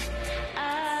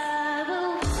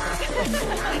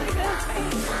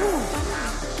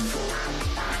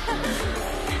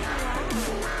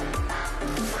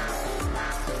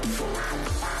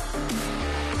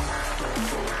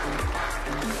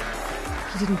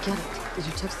 He didn't get it. Did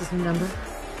you text his new number?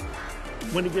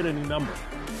 When did you get a new number?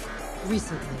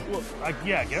 Recently. Well,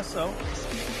 yeah, I guess so.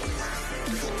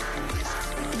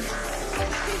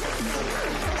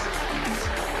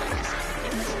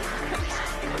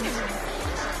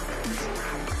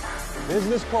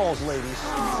 Business calls, ladies.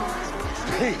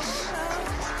 Peace.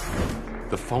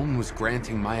 The phone was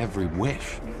granting my every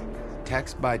wish.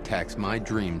 Text by text, my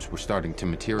dreams were starting to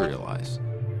materialize.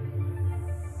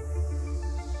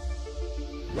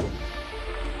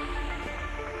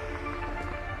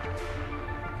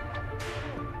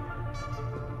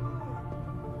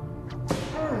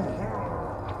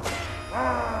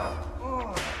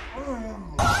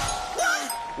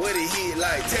 What it hit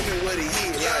like? Tell me what it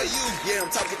hit like. Yeah,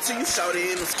 I'm talking to you,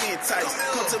 shorty in them skin tights.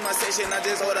 Come to my station, I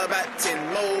just ordered about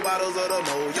 10 more bottles of the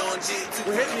Mo Young G2.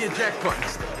 We're hitting the eject button.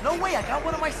 No way, I got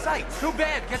one of my sights. Too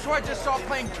bad. Guess who I just saw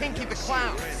playing Kinky the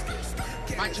Clown?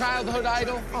 My childhood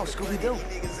idol? Oh, Scooby-Doo.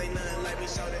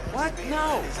 What?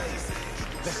 No.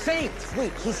 The Saint.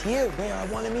 Wait, he's here, man. I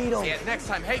want to meet him. Yeah, next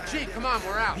time. Hey, G, come on,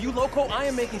 we're out. Are you loco? I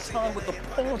am making time with the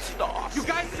porn stars. You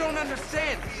guys don't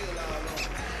understand.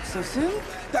 So soon?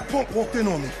 That punk walked in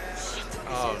on me.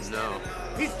 Oh, no.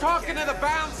 He's talking to the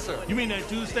bouncer. You mean that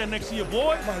dude standing next to your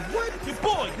boy? My what? Your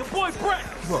boy Brett.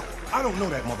 Look, I don't know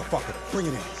that motherfucker. Bring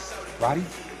it in. Roddy,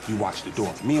 you watch the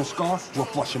door. Me and Scar, we'll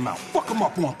flush him out. Fuck him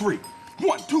up on 3.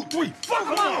 1, 2, 3. Fuck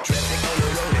him up!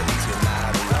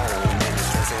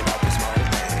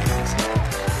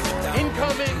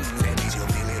 Incoming!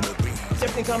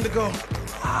 Definitely time to go.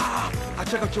 I'll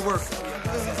check out your work.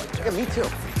 Yeah, me too.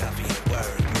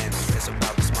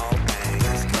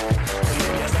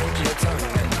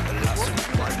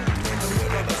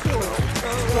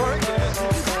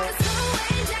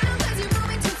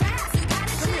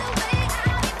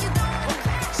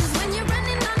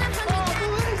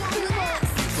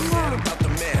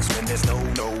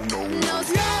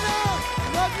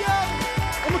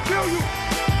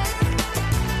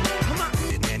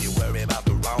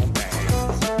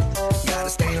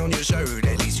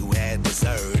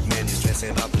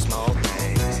 About the small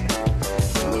things.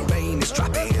 When the rain is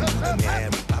dropping, the Mary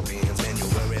Poppins, and you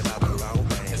worry about the wrong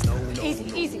things. No,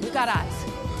 Easy, we got eyes.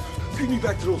 Take me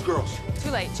back to those girls. Too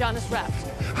late, John is wrapped.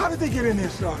 How did they get in there,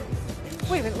 Star?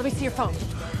 Wait a minute, let me see your phone.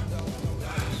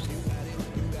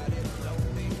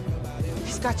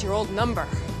 He's got your old number.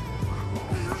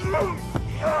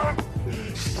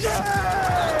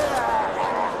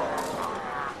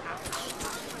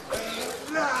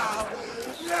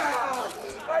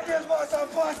 I just want some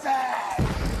pussy!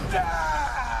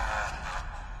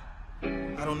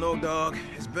 I don't know, dog.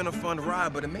 His been a fun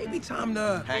ride, but it may be time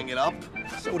to... Hang it up?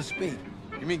 So to speak.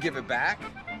 You mean give it back?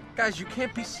 Guys, you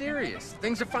can't be serious.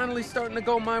 Things are finally starting to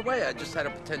go my way. I just had a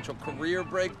potential career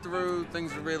breakthrough.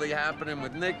 Things are really happening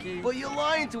with Nikki. But you're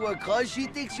lying to her, cuz she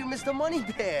thinks you Mr.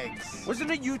 Moneybags. Wasn't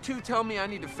it you two tell me I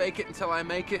need to fake it until I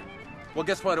make it? Well,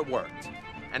 guess what? It worked.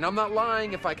 And I'm not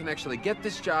lying if I can actually get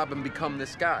this job and become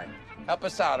this guy. Help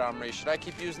us out, Omri. Should I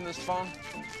keep using this phone?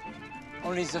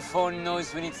 Only the phone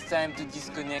knows when it's time to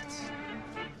disconnect.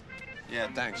 Yeah,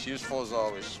 thanks. Useful as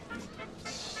always.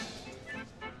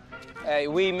 Hey,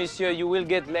 oui, monsieur, you will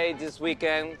get laid this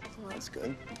weekend. Well, that's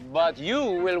good. But you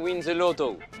will win the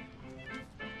lotto.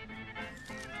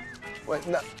 Wait,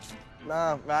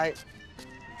 nah, right?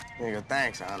 There you go.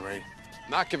 Thanks, Henry.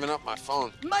 Not giving up my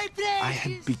phone. My I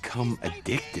had become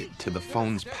addicted to the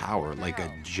phone's power, like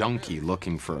a junkie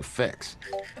looking for a fix.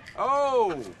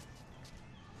 Oh!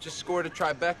 Just scored a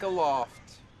Tribeca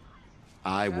loft.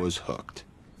 I was hooked.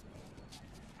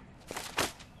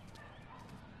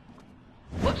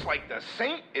 Looks like the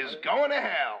Saint is going to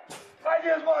hell. I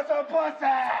just want some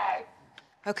pussy!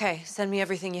 Okay, send me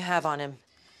everything you have on him.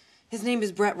 His name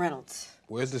is Brett Reynolds.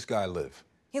 Where's this guy live?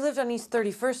 He lived on East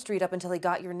 31st Street up until he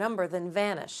got your number, then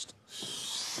vanished.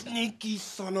 Sneaky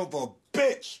son of a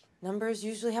bitch! Numbers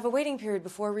usually have a waiting period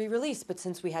before re-release, but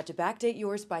since we had to backdate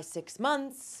yours by 6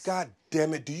 months... God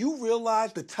damn it, do you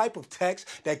realize the type of text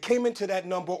that came into that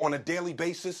number on a daily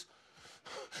basis?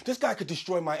 This guy could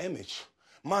destroy my image,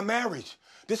 my marriage.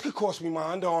 This could cost me my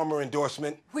Under Armour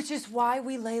endorsement. Which is why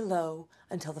we lay low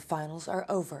until the finals are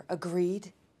over.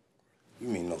 Agreed? You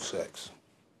mean no sex?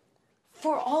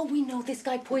 For all we know, this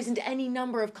guy poisoned any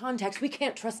number of contacts. We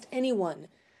can't trust anyone.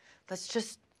 Let's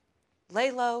just lay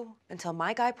low until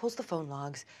my guy pulls the phone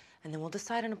logs, and then we'll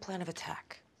decide on a plan of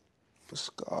attack. For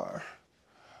Scar,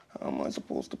 how am I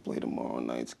supposed to play tomorrow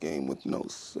night's game with no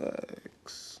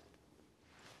sex?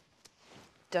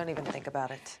 Don't even think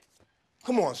about it.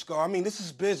 Come on, Scar. I mean, this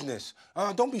is business.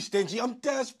 Don't be stingy. I'm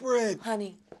desperate.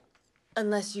 Honey,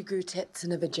 unless you grew tits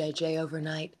and a vajayjay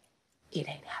overnight, it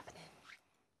ain't happening.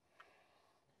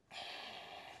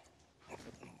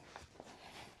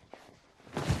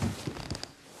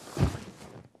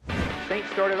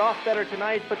 Saints started off better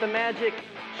tonight, but the magic,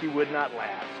 she would not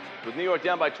last. With New York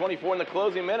down by 24 in the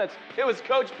closing minutes, it was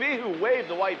Coach P who waved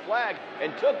the white flag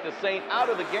and took the Saint out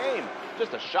of the game.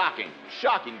 Just a shocking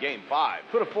Game 5.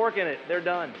 Put a fork in it. They're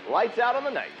done. Lights out on the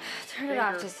night. Turn it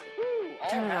off. Just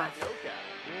turn it off.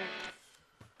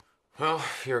 Well,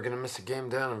 if you were gonna miss a game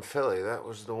down in Philly, that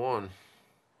was the one.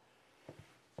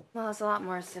 Well, it's a lot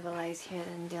more civilized here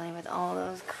than dealing with all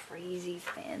those crazy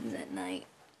fans at night.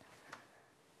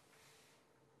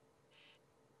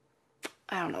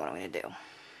 I don't know what I'm gonna do.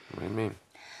 What do you mean?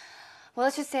 Well,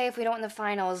 let's just say if we don't win the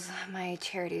finals, my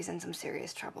charity's in some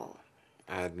serious trouble.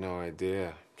 I had no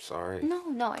idea. Sorry.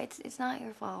 No, it's not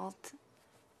your fault.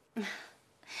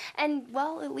 And,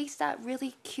 well, at least that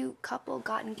really cute couple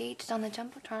got engaged on the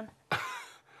Jumbotron.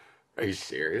 Are you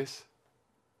serious?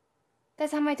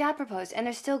 That's how my dad proposed, and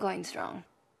they're still going strong.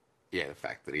 Yeah, the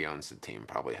fact that he owns the team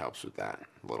probably helps with that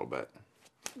a little bit.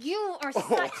 You are such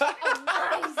a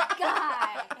nice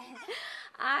guy.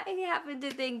 I happen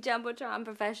to think Jumbotron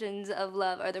professions of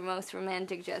love are the most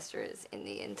romantic gestures in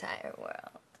the entire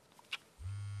world.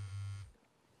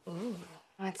 Ooh,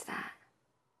 what's that?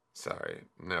 Sorry,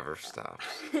 never stops.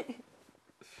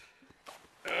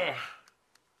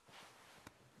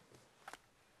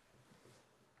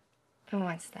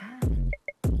 What's that?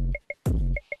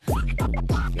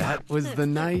 That was the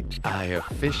night I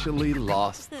officially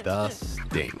lost the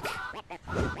stink.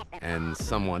 And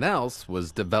someone else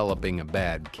was developing a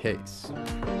bad case.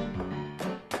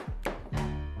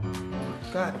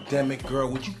 God damn it, girl,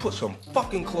 would you put some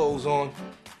fucking clothes on?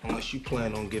 Unless you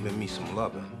plan on giving me some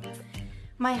loving.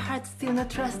 My heart still not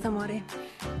trust, amore.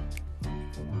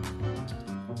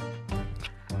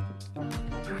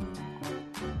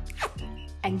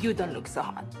 And you don't look so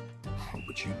hot. Oh,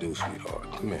 but you do,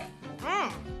 sweetheart. Come here.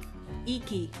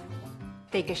 Iki,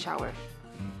 take a shower.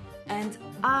 And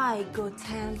I go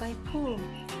tan by pool.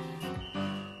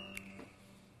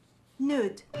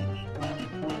 Nude.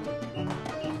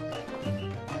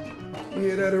 You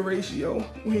hear that, Horatio?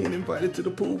 We ain't invited to the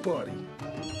pool party.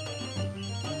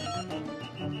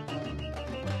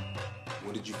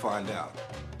 What did you find out?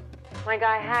 My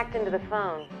guy hacked into the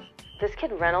phone. This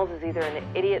kid Reynolds is either an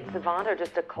idiot savant or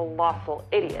just a colossal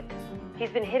idiot. He's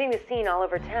been hitting the scene all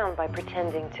over town by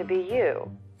pretending to be you.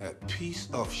 That piece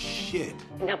of shit.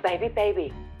 Now,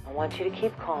 baby, I want you to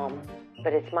keep calm,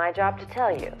 but it's my job to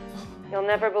tell you. You'll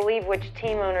never believe which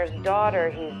team owner's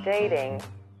daughter he's dating.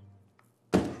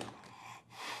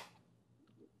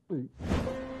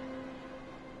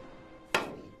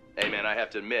 man, I have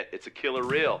to admit, it's a killer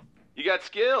reel. You got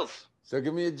skills. So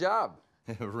give me a job.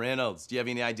 Reynolds, do you have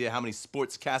any idea how many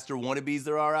sportscaster wannabes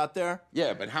there are out there?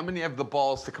 Yeah, but how many have the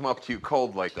balls to come up to you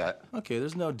cold like that? Okay,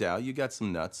 there's no doubt. You got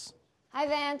some nuts. Hi,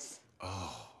 Vance.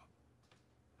 Oh,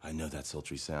 I know that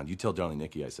sultry sound. You tell Darling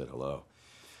Nikki I said hello.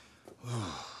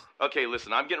 Okay,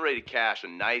 listen, I'm getting ready to cash a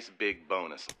nice big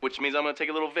bonus, which means I'm gonna take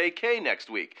a little vacay next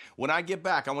week. When I get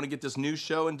back, I want to get this new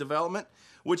show in development,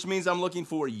 which means I'm looking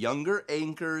for younger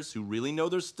anchors who really know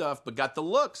their stuff but got the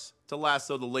looks to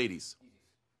lasso the ladies.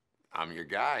 I'm your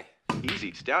guy.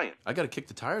 Easy, Stallion. I gotta kick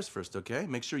the tires first, okay?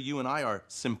 Make sure you and I are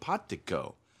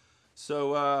simpatico.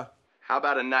 So, how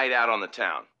about a night out on the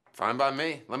town? Fine by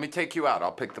me. Let me take you out.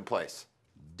 I'll pick the place.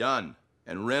 Done.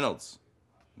 And Reynolds,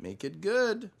 make it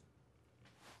good.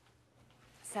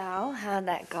 So, how'd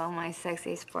that go, my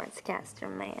sexy sportscaster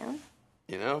man?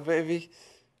 You know, baby,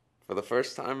 for the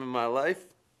first time in my life,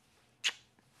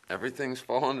 everything's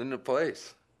fallen into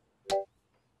place.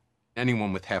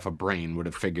 Anyone with half a brain would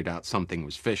have figured out something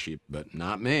was fishy, but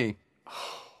not me.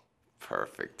 Oh,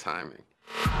 perfect timing.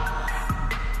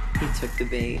 He took the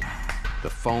bait. The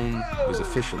phone was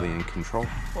officially in control.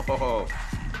 Oh,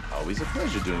 always a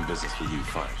pleasure doing business with you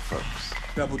fine folks.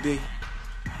 Double D,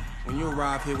 when you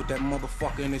arrive here with that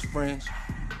motherfucker and his friends,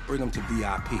 bring them to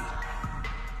VIP.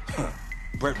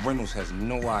 Brett Reynolds has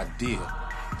no idea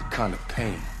the kind of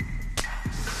pain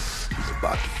he's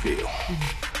about to feel.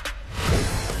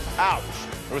 Ouch.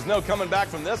 There was no coming back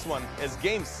from this one as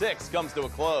Game 6 comes to a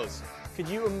close. Could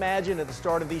you imagine at the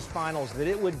start of these finals that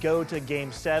it would go to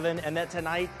Game 7 and that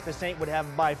tonight the Saint would have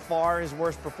by far his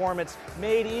worst performance,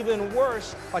 made even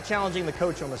worse by challenging the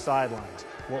coach on the sidelines?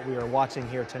 What we are watching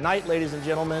here tonight, ladies and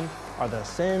gentlemen, are the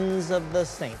sins of the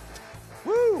Saint.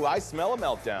 Woo, I smell a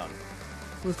meltdown.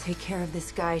 We'll take care of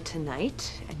this guy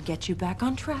tonight and get you back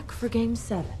on track for Game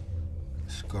 7.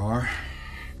 Scar,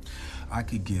 I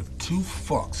could give 2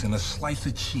 fucks and a slice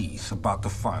of cheese about the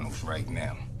finals right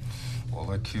now.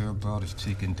 All I care about is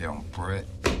taking down Brett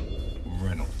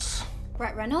Reynolds.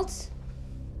 Brett Reynolds?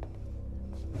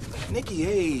 Nikki,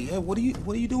 hey, what are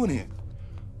you doing here?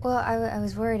 Well, I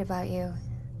was worried about you,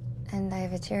 and I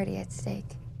have a charity at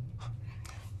stake.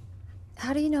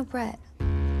 How do you know Brett?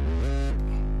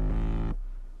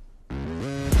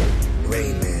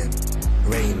 Rain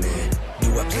Man,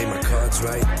 do I play my cards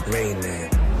right? Rain Man,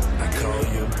 I call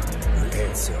you, you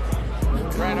answer.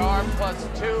 Red R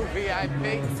 +2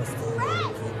 VIP.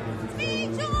 Me,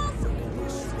 Jules!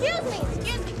 Excuse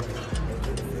me.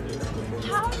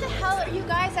 How the hell are you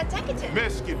guys at Decadent?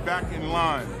 Miss, get back in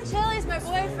line. Chili's my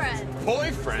boyfriend.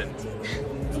 Boyfriend?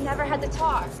 We never had to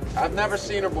talk. I've never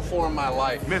seen her before in my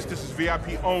life. Miss, this is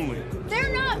VIP only.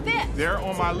 They're not VIP. They're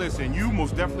on my list, and you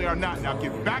most definitely are not. Now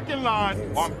get back in line,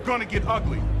 or I'm gonna get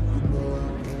ugly.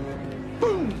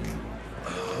 Boom!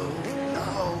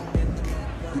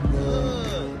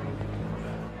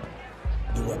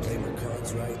 Do I play my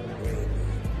cards right?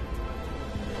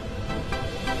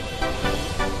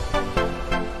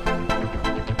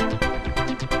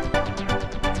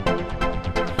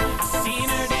 Seen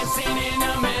her dancing in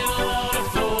the middle of the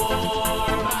floor.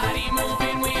 Body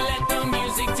moving, we let the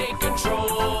music take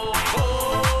control.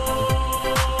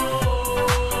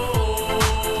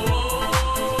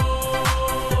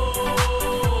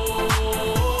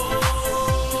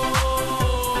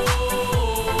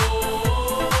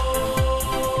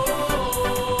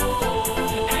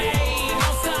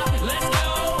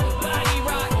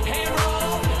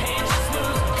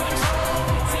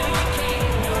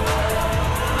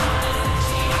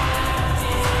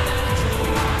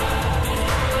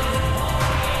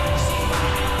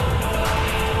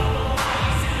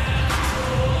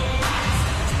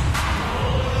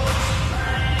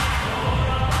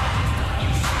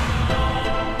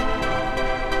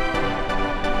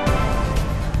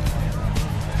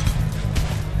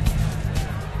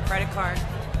 Credit card.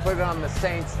 Put it on the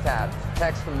Saints tab.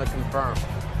 Text them to confirm.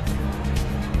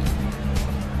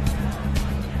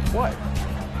 What?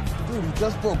 Dude, you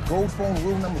just broke gold phone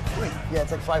rule number 3. Yeah,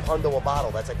 it's like $500 a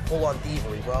bottle. That's like full-on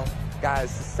thievery, bro.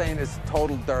 Guys, the Saint is a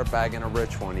total dirtbag and a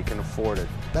rich one. He can afford it.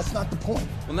 That's not the point.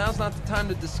 Well, now's not the time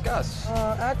to discuss.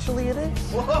 Actually it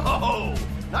is. Whoa!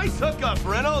 Nice hookup,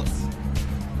 Reynolds.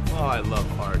 Oh, I love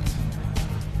art.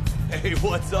 Hey,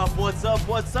 what's up, what's up,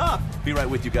 what's up? Be right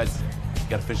with you guys.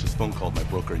 Gotta finish this phone call with my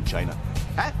broker in China.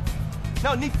 Huh?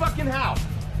 No, ni fucking how.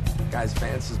 Guys,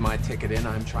 Vance is my ticket in.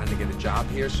 I'm trying to get a job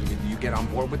here, so either you get on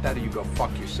board with that or you go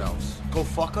fuck yourselves. Go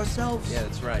fuck ourselves? Yeah,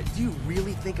 that's right. Do you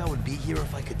really think I would be here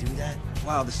if I could do that?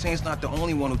 Wow, the Saint's not the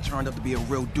only one who turned up to be a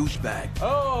real douchebag.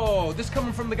 Oh, this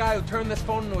coming from the guy who turned this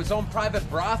phone into his own private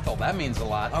brothel. That means a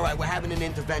lot. All right, we're having an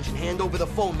intervention. Hand over the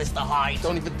phone, Mr. Hyde.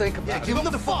 Don't even think about it. Give him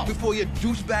the phone before your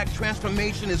douchebag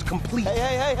transformation is complete.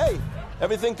 Hey.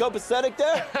 Everything copacetic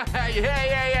there?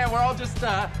 Yeah. We're all just,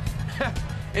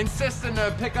 insisting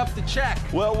to pick up the check.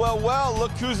 Well,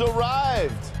 look who's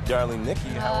arrived. Darling Nikki,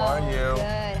 how are you?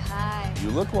 Good, hi. You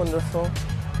look wonderful.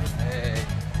 Hey,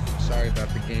 sorry about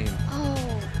the game.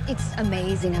 Oh, it's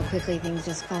amazing how quickly things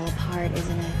just fall apart,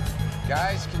 isn't it?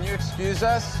 Guys, can you excuse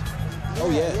us?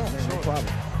 Yeah, no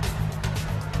problem.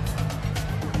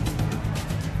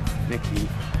 Nikki,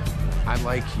 I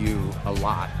like you a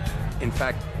lot. In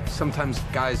fact, sometimes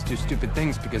guys do stupid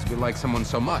things because we like someone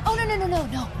so much. Oh, no.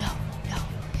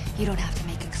 You don't have to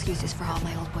make excuses for all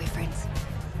my old boyfriends.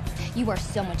 You are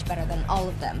so much better than all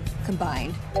of them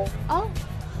combined. Oh,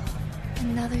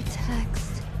 another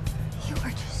text. You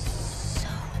are just so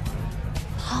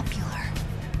popular.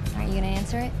 Are you gonna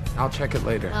answer it? I'll check it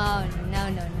later. Oh,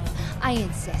 no. I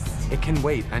insist. It can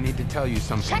wait. I need to tell you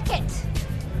something. Check it!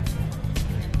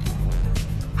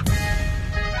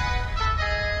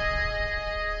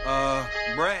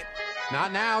 Brett.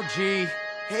 Not now, G.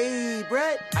 Hey,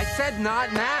 Brett. I said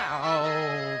not now.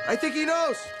 I think he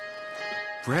knows.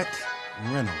 Brett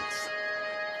Reynolds.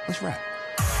 Let's rap.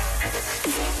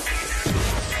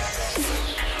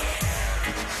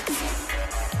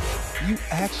 You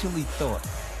actually thought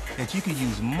that you could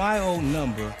use my old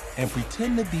number and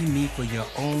pretend to be me for your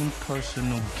own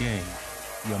personal gain.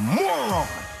 You moron!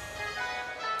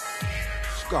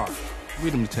 Scar,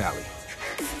 read him the tally.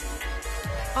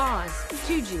 Oz,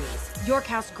 2 G's. York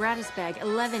House gratis bag,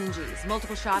 11 G's.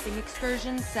 Multiple shopping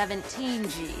excursions, 17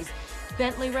 G's.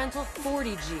 Bentley rental,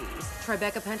 40 G's.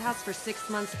 Tribeca penthouse for 6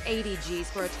 months, 80 G's,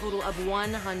 for a total of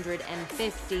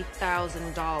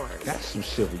 $150,000. That's some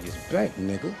serious bank,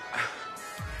 nigga.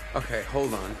 Okay,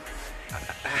 hold on.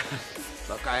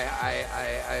 Look, I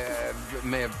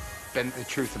may have bent the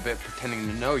truth a bit pretending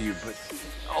to know you, but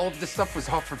all of this stuff was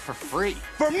offered for free.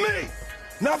 For me!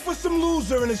 Not for some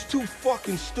loser and his 2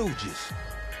 fucking stooges.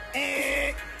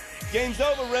 Game's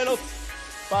over, Reynolds.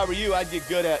 If I were you, I'd get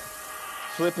good at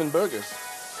flipping burgers.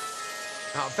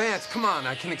 Now, Vance, come on,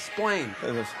 I can explain.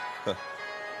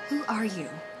 Who are you?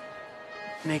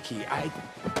 Nikki,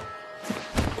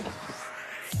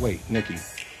 Wait, Nikki.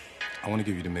 I want to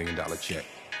give you the $1 million check,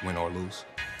 win or lose.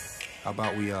 How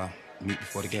about we, meet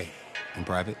before the game, in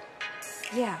private?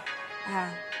 Yeah.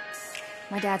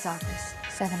 My dad's office,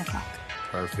 7 o'clock.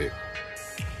 Perfect.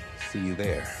 See you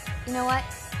there. You know what?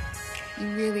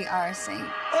 You really are a saint.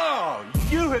 Oh,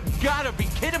 you have got to be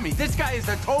kidding me. This guy is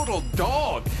a total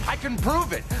dog. I can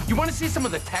prove it. You want to see some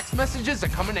of the text messages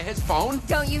that come into his phone?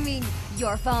 Don't you mean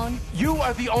your phone? You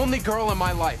are the only girl in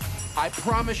my life. I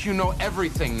promise you know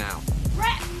everything now.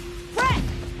 Brett!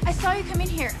 I saw you come in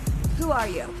here. Who are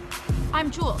you?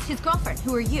 I'm Jules, his girlfriend.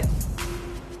 Who are you?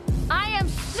 I am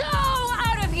so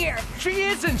out of here! She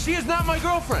isn't. She is not my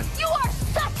girlfriend. You are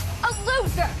such a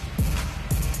loser!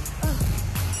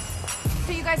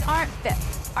 So you guys aren't fit,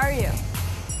 are you?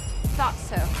 Thought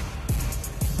so.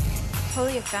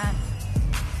 Totally a fan.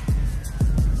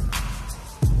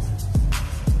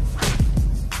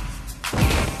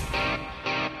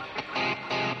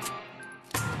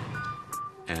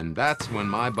 And that's when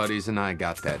my buddies and I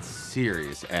got that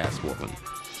serious ass whooping.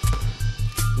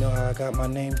 You know how I got my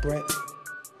name, Brett?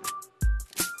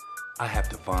 I have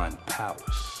divine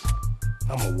powers.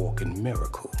 I'm a walking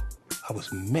miracle. I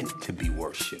was meant to be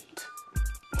worshipped.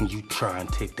 And you try and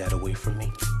take that away from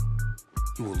me?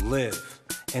 You will live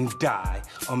and die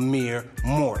a mere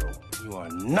mortal. You are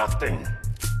nothing.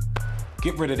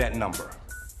 Get rid of that number.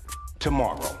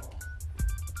 Tomorrow.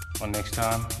 Or next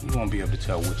time, you won't be able to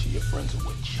tell which of your friends are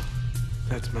which.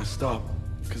 That's messed up,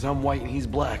 because I'm white and he's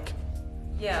black.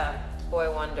 Yeah,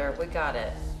 boy wonder, we got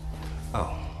it.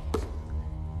 Oh,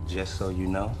 just so you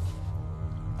know,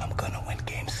 I'm gonna win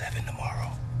Game 7 tomorrow.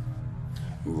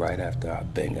 Right after I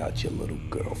bang out your little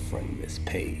girlfriend, Miss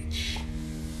Page.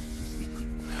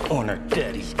 On her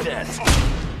daddy's desk.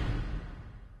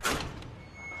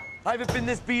 I haven't been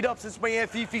this beat up since my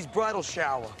Aunt Fifi's bridal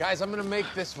shower. Guys, I'm gonna make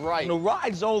this right. The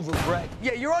ride's over, Brett.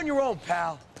 Yeah, you're on your own,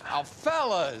 pal. Now,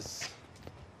 fellas.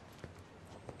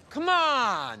 Come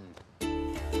on.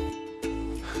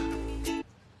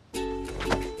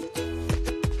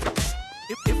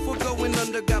 If we're going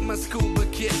under, got my scuba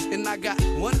kit. And I got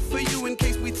one for you in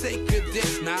case we take a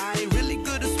dip. Now, I ain't really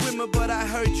good a swimmer, but I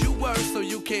heard you were. So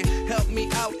you can help me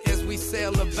out as we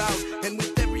sail about. And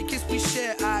with every kiss we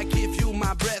share, I give you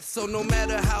my breath. So no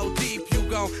matter how deep you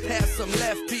gon' have some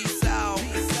left, peace out.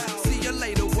 See you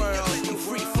later, world. I'm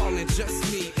free falling,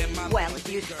 just me and my... Well,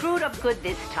 you screwed up good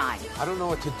this time. I don't know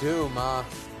what to do, Ma.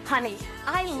 Honey,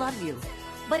 I love you,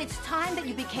 but it's time that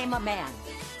you became a man.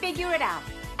 Figure it out,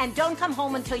 and don't come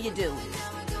home until you do.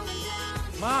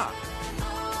 Ma.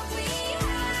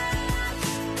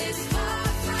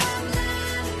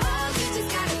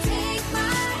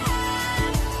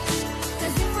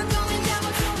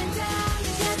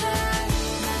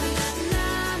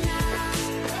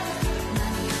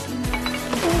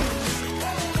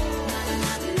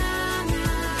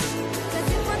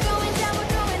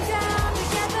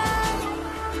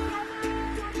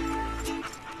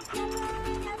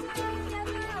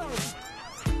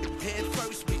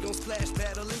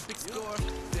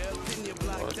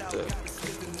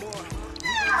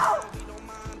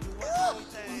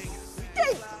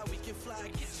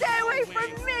 Stay away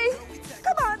from me!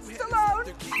 Come on,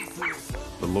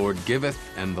 Stallone! The Lord giveth,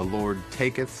 and the Lord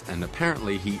taketh, and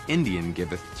apparently he Indian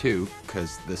giveth too,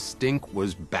 'cause the stink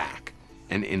was back,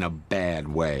 and in a bad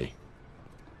way.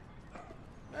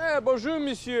 Hey, bonjour,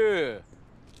 monsieur.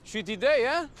 Shitty day,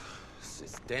 huh?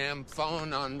 This damn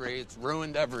phone, Henri, it's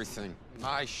ruined everything.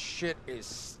 My shit is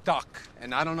stuck,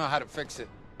 and I don't know how to fix it.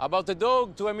 How about the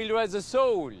dog to ameliorate the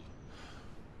soul?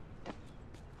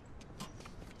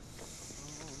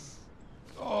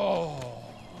 Oh.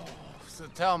 So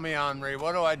tell me, Henri,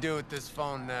 what do I do with this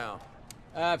phone now?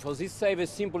 For this I have a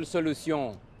simple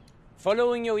solution.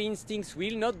 Following your instincts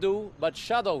will not do, but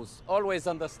shadows always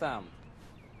understand.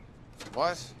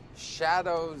 What?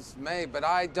 Shadows may, but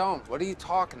I don't. What are you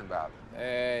talking about?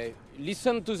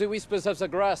 Listen to the whispers of the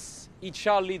grass. It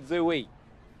shall lead the way.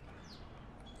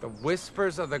 The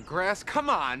whispers of the grass? Come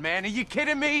on, man. Are you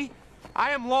kidding me?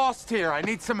 I am lost here. I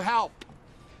need some help.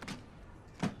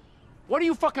 What do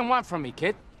you fucking want from me,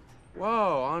 kid?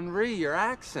 Whoa, Henri, your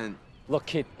accent. Look,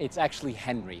 kid, it's actually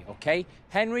Henry, okay?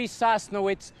 Henry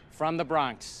Sosnowitz from the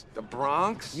Bronx. The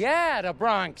Bronx? Yeah, the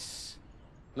Bronx.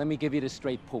 Let me give you the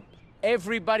straight poop.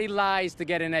 Everybody lies to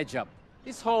get an edge up.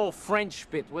 This whole French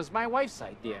bit was my wife's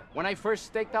idea. When I first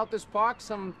staked out this park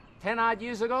some 10-odd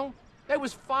years ago, there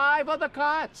was 5 other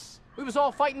carts. We was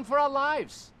all fighting for our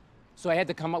lives. So I had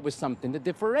to come up with something to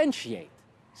differentiate.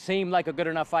 Seemed like a good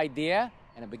enough idea,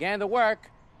 and it began to work,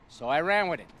 so I ran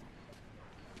with it.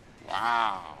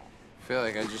 Wow. I feel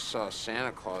like I just saw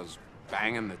Santa Claus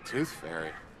banging the Tooth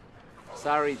Fairy.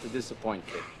 Sorry to disappoint,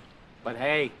 kid. But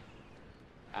hey,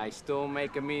 I still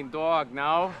make a mean dog,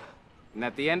 no? And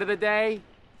at the end of the day,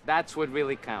 that's what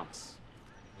really counts.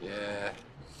 Yeah.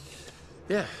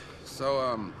 Yeah.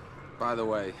 So, by the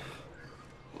way,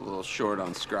 a little short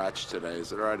on scratch today.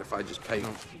 Is it all right if I just pay?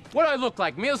 What do I look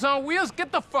like? Meals on Wheels?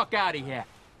 Get the fuck out of here.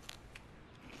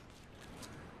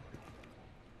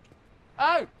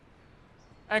 Hey!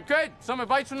 And kid, some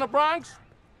advice from the Bronx?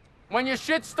 When your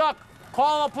shit's stuck,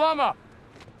 call a plumber.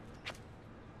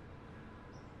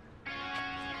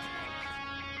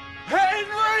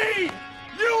 Henry!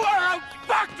 You are a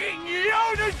fucking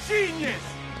Yoda genius!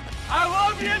 I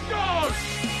love you, dog!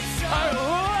 I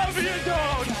love you,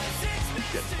 dog!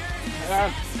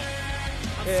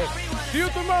 See you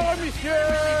tomorrow,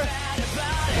 monsieur!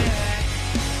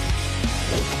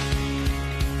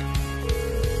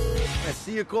 I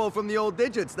see a call from the old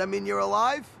digits. That mean you're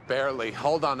alive? Barely.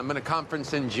 Hold on, I'm in a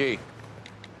conference in G.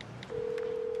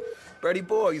 Brady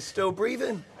boy, you still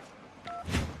breathing?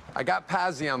 I got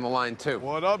Pazzy on the line, too.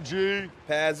 What up, G?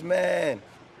 Paz man.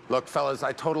 Look, fellas,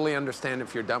 I totally understand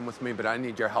if you're done with me, but I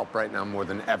need your help right now more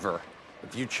than ever.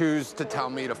 If you choose to tell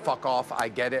me to fuck off, I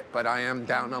get it, but I am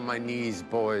down on my knees,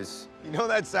 boys. You know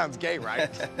that sounds gay, right?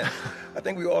 I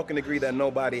think we all can agree that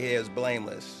nobody here is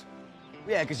blameless.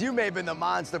 Yeah, because you may have been the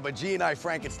monster, but G and I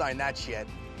Frankenstein that shit.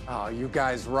 Oh, you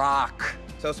guys rock.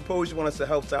 So suppose you want us to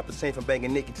help stop the Saint from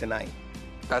banging Nikki tonight.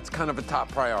 That's kind of a top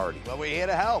priority. Well, we're here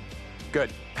to help.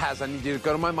 Good. Paz, I need you to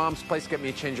go to my mom's place, get me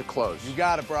a change of clothes. You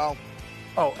got it, bro.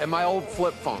 Oh, and my old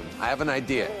flip phone. I have an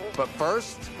idea. But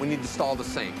first, we need to stall the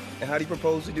Saint. And how do you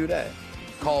propose to do that?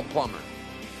 Call a plumber.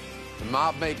 The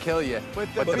mob may kill you,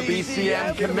 but the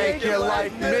BCM can make your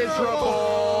life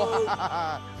miserable.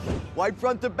 White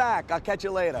front to back. I'll catch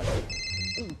you later.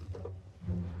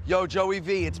 Yo, Joey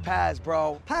V, it's Paz,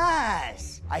 bro.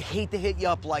 Paz! I hate to hit you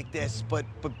up like this, but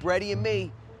Brady and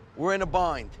me, we're in a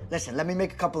bind. Listen, let me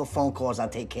make a couple of phone calls. I'll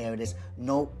take care of this.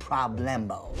 No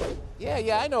problemo.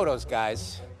 Yeah, I know those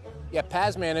guys. Yeah,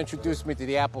 Paz man introduced me to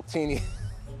the Appletini.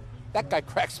 That guy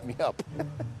cracks me up.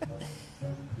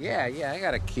 Yeah, I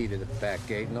got a key to the back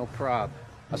gate, no problem.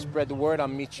 I'll spread the word, I'll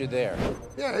meet you there.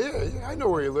 Yeah, I know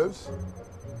where he lives.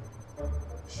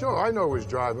 Sure, I know his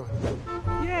driver.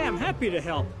 Yeah, I'm happy to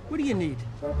help. What do you need?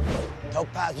 Tell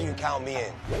Paz you can count me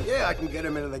in. Yeah, I can get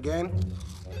him into the game.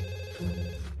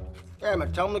 Yeah,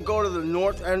 man, tell him to go to the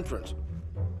north entrance.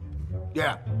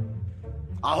 Yeah.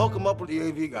 I'll hook him up with the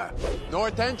AV guy.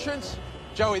 North entrance?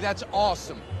 Joey, that's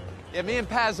awesome. Yeah, me and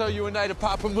Paz owe you a night of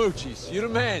Papamucci's. You the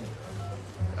man.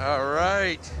 All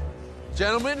right.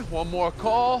 Gentlemen, one more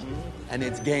call, and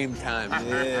it's game time.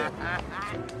 Yeah.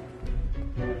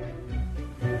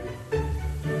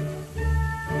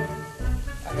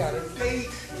 I got a date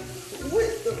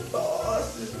with the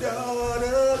boss's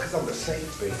daughter, because I'm the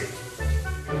Saint, baby.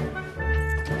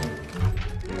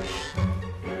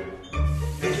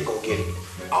 Then you go get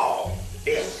all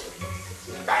this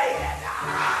bad.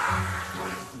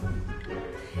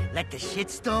 Let the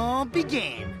shitstorm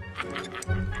begin.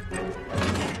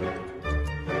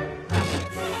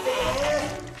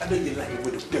 I know you like it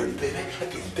when it's dirty, baby. I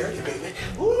get dirty, baby.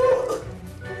 Ooh.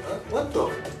 What the?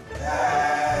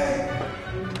 Hey.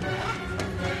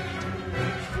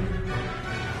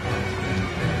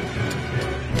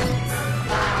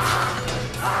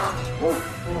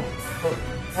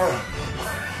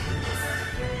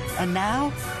 And now,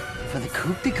 for the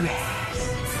coup de grace.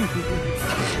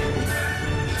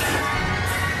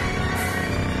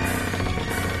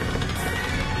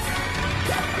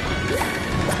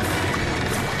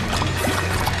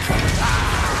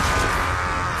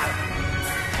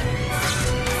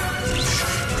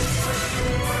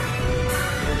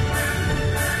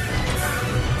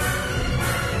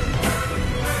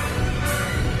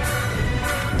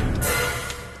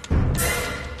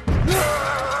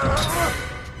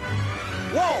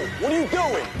 What are you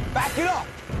doing? Back it up.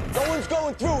 No one's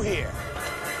going through here.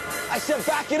 I said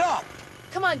back it up.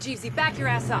 Come on, Jeevesy, back your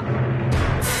ass up.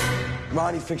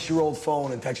 Ronnie fixed your old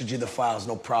phone and texted you the files.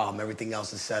 No problem. Everything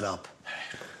else is set up.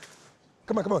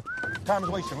 Come on. Time is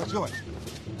wasting. Let's do it.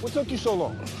 What took you so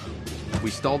long?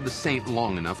 We stalled the Saint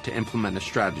long enough to implement a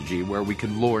strategy where we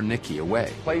could lure Nikki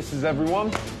away. Places,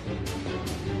 everyone.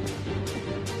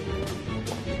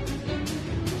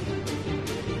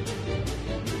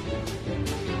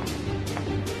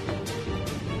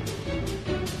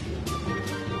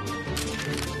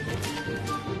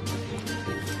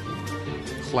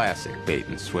 Classic bait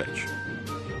and switch.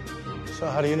 So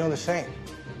how do you know the Saint?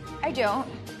 I don't.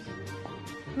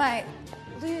 My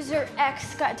loser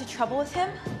ex got into trouble with him,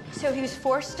 so he was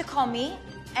forced to call me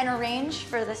and arrange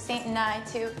for the Saint and I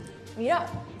to meet up.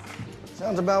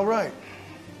 Sounds about right.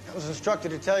 I was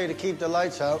instructed to tell you to keep the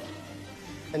lights out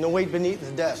and to wait beneath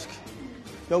the desk.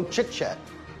 No chit-chat.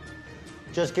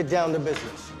 Just get down to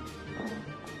business.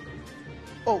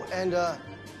 Oh, and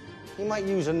he might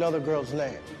use another girl's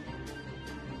name.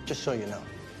 Just so you know.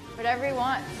 Whatever you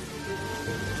want.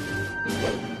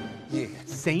 Yeah.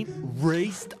 Saint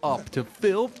raced up to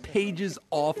Phil Page's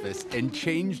office and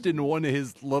changed in one of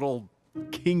his little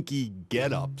kinky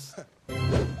get-ups.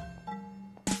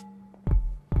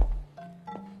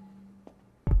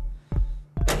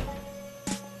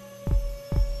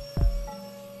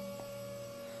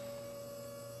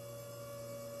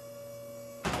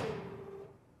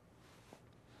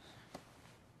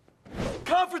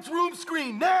 Conference room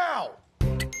screen, now!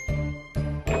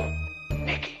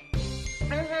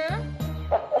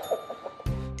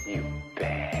 You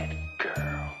bad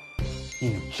girl. You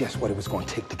knew just what it was going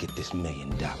to take to get this $1 million,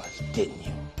 didn't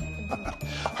you?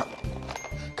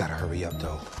 Gotta hurry up,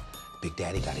 though. Big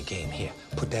Daddy got a game here.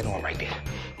 Put that on right there.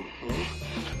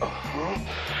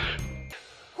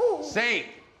 Saint!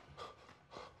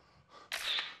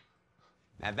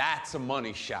 Now that's a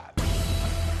money shot.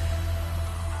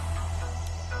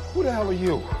 Who the hell are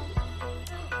you?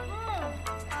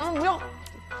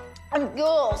 I'm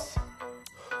girls.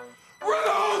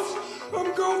 Reynolds!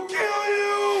 I'm gonna kill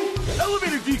you!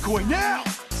 Elevator decoy, now!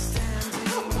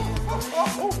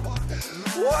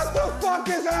 What the fuck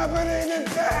is happening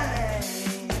today?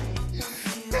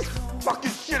 Get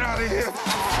fucking shit out of here!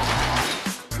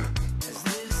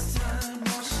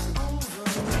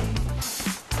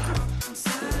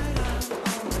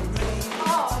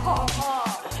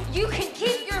 You can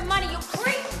keep your money, you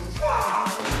creep!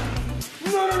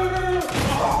 No!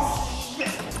 Oh,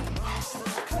 shit!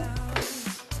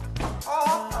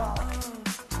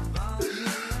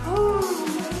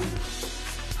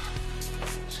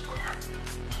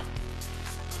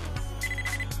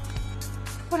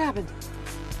 What happened?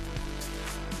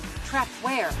 Trapped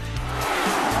where?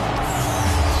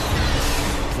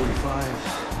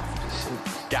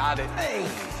 45. Got it. Hey!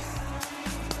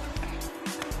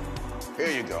 Here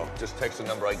you go. Just text the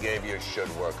number I gave you. It should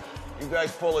work. You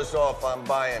guys pull this off, I'm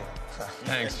buying.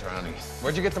 Thanks, Ronnie.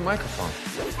 Where'd you get the microphone?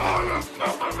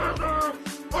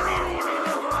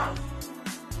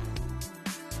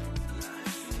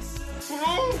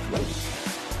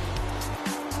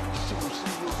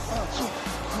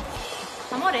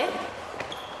 Amore,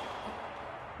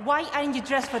 why aren't you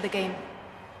dressed for the game?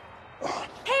 Hey,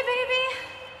 baby!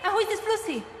 And who is this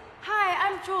Lucy? Hi,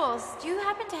 I'm Jules. Do you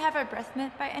happen to have a breath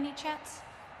mint by any chance?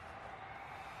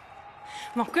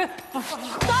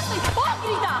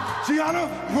 Gianna,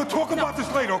 we'll talk about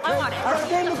this later, okay? I want it. I got a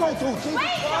game to go to. See? Wait,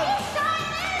 can you sign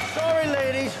this? Sorry,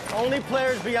 ladies. Only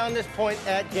players beyond this point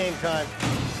at game time.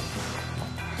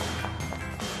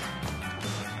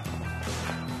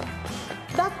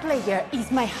 That player is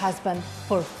my husband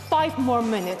for 5 more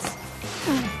minutes.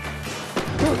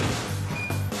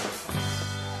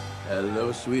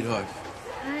 Hello, sweetheart.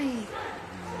 Hi.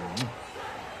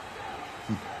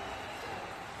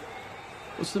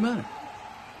 What's the matter?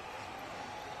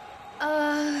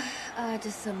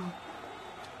 Just some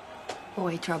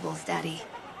boy troubles, Daddy.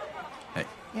 Hey,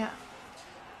 Yeah.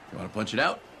 you want to punch it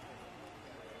out?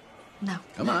 No.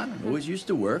 Come on, I'm always used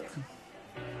to work.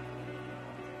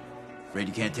 Afraid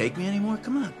you can't take me anymore?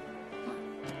 Come on.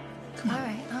 All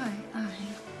right.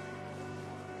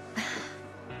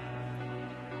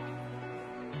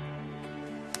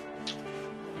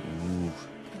 Ooh,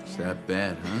 it's that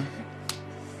bad, huh?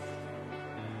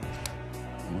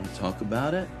 You want to talk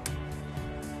about it?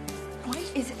 Why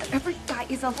is it that every guy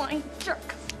is a lying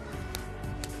jerk?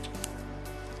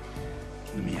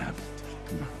 Let me have it.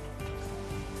 Come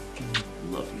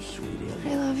on. Love you, sweetie.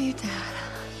 I love you, Dad.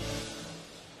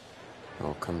 It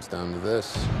all comes down to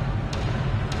this.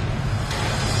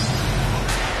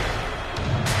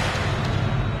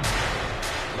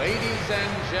 Ladies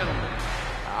and gentlemen,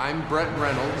 I'm Brett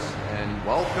Reynolds, and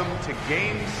welcome to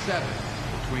Game 7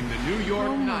 between the New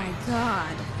York Knights God.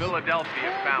 and the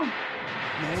Philadelphia Fountain.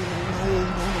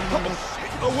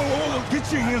 Oh,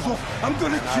 get your hands off. I'm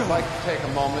gonna And kill I'd like to take a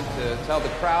moment to tell the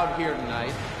crowd here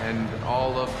tonight and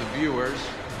all of the viewers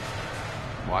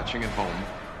watching at home,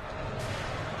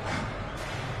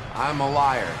 I'm a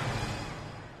liar.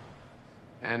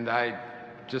 And I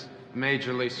just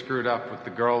majorly screwed up with the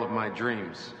girl of my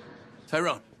dreams.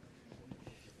 Tyrone,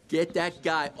 get that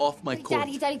guy off my court.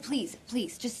 Daddy, please,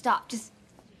 just stop. Just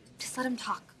let him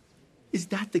talk. Is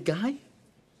that the guy?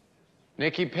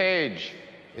 Nikki Page,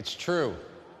 it's true.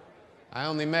 I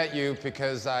only met you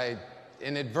because I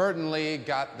inadvertently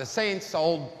got the Saints'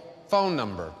 old phone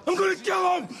number. I'm gonna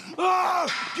kill him! Ah!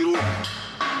 You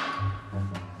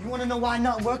want to know why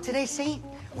nothing worked today, Saint?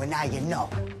 Well, now you know.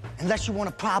 Unless you want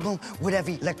a problem with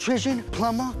every electrician,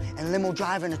 plumber, and limo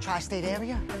driver in the tri-state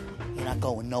area, you're not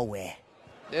going nowhere.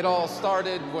 It all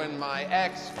started when my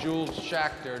ex, Jules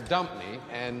Schachter, dumped me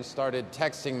and started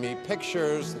texting me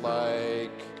pictures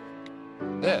like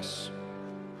this.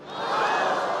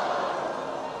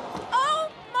 Oh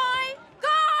my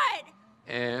God!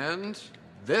 And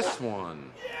this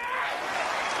one.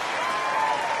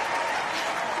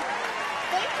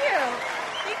 Thank you.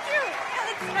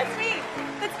 Yeah, that's me.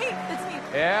 That's me.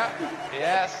 Yeah,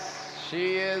 yes,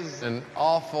 she is an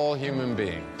awful human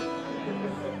being.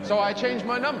 So I changed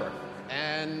my number,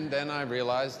 and then I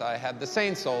realized I had the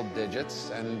Saints' old digits,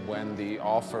 and when the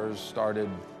offers started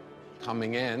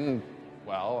coming in,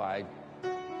 well, I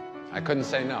couldn't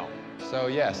say no. So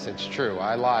yes, it's true,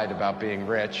 I lied about being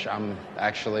rich. I'm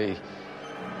actually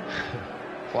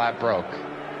flat broke.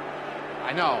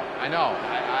 I know,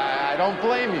 I don't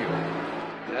blame you.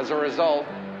 As a result,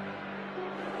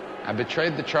 I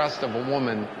betrayed the trust of a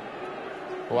woman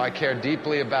who I care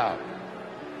deeply about.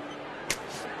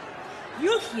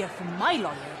 You'll hear from my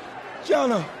lawyer.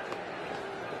 Gianna,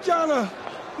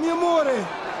 mi amore.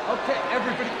 Okay,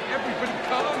 everybody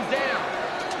calm down.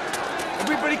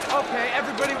 Everybody,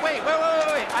 wait.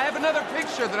 I have another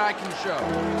picture that I can show.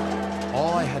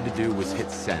 All I had to do was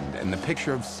hit send, and the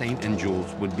picture of Saint and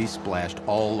Jules would be splashed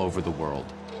all over the world.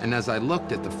 And as I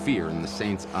looked at the fear in the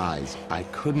Saint's eyes, I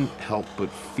couldn't help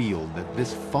but feel that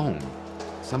this phone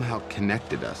somehow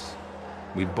connected us.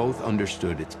 We both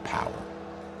understood its power.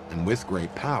 And with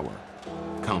great power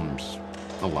comes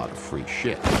a lot of free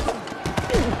shit.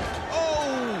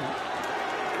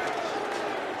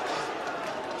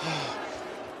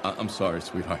 I'm sorry,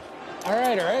 sweetheart. All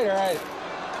right.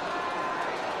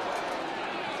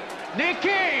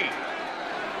 Nikki!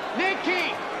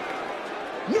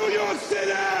 New York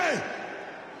City!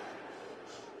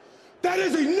 That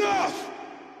is enough!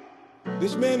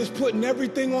 This man is putting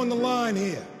everything on the line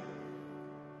here.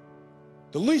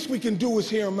 The least we can do is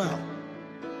hear him out.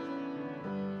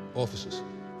 Officers,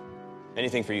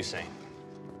 Anything for you, Saint.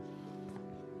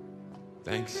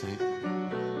 Thanks, Saint.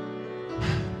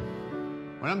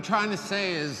 What I'm trying to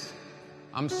say is,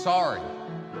 I'm sorry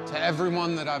to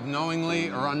everyone that I've knowingly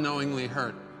or unknowingly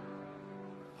hurt.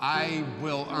 I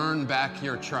will earn back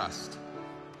your trust.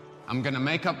 I'm gonna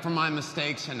make up for my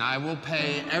mistakes, and I will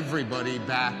pay everybody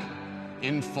back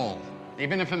in full.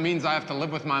 Even if it means I have to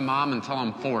live with my mom until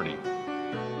I'm 40.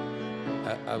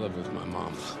 I live with my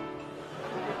mom.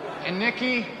 And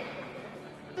Nikki,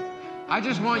 I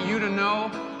just want you to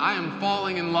know I am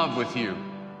falling in love with you.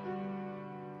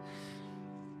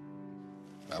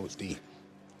 That was deep.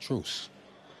 Truce.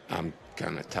 I'm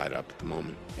kind of tied up at the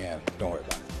moment. Yeah, don't worry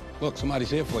about it. Look, somebody's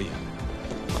here for you.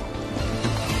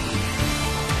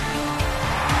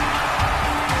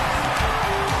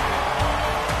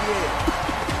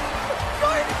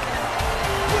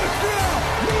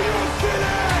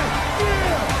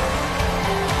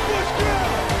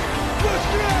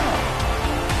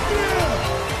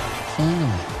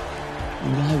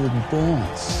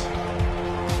 Balls.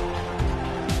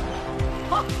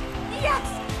 Oh, yes!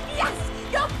 Yes!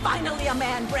 You're finally a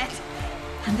man, Brett!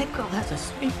 And that girl has a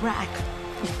sweet rack.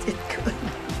 You did good.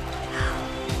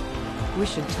 We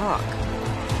should talk.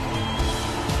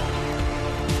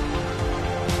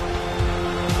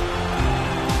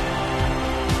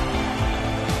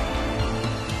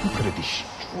 You could have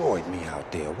destroyed me out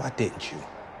there. Why didn't you?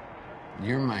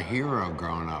 You're my hero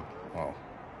growing up. Oh,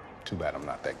 too bad I'm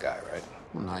not that guy, right?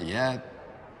 Well, not yet.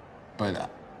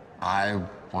 But I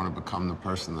want to become the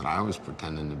person that I was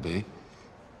pretending to be.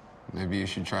 Maybe you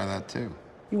should try that too.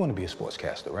 You want to be a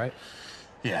sportscaster, right?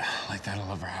 Yeah, like that'll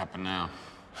ever happen now.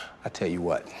 I tell you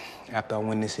what, after I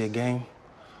win this here game,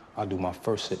 I'll do my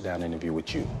first sit-down interview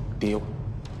with you. Deal?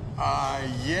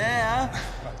 Yeah.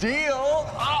 Deal.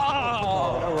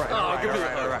 All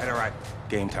right.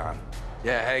 Game time.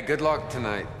 Yeah, hey, good luck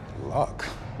tonight. Luck?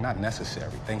 Not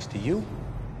necessary. Thanks to you.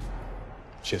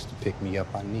 Just to pick me up,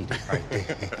 I need it right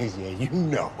there. Yeah, you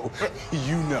know.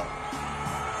 You know.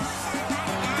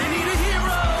 They need a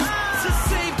hero to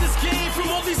save this game from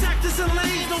all these actors and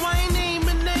lanes. No, I ain't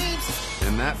naming names.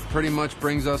 And that pretty much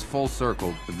brings us full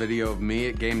circle. The video of me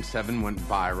at Game 7 went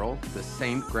viral. The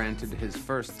Saint granted his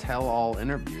first tell-all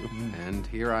interview. And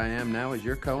here I am now as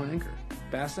your co-anchor.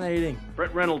 Fascinating.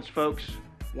 Brett Reynolds, folks.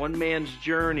 One man's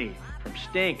journey from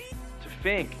stink to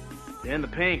fink, then the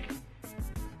pink.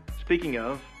 Speaking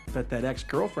of, bet that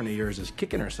ex-girlfriend of yours is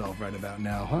kicking herself right about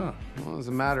now, huh? Well, as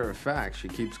a matter of fact, she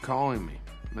keeps calling me.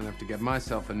 I'm gonna have to get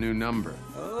myself a new number.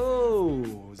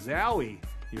 Oh, Zowie.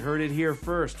 You heard it here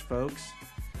first, folks.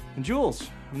 And Jules,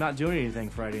 I'm not doing anything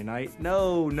Friday night.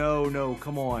 No,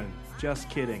 come on. Just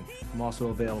kidding. I'm also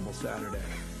available Saturday.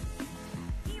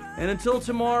 And until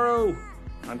tomorrow,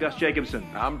 I'm Gus Jacobson.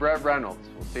 I'm Brett Reynolds.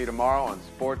 We'll see you tomorrow on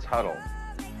Sports Huddle.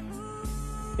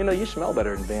 You know, you smell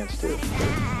better in Vans, too.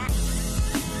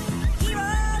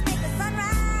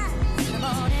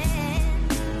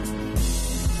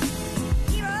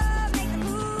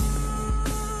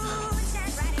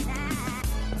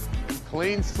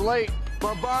 Clean slate.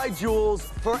 Bye-bye, Jules.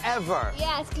 Forever.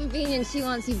 Yeah, it's convenient she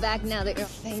wants you back now that you're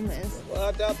famous. Well,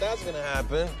 I doubt that's gonna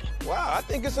happen. Wow, I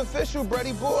think it's official,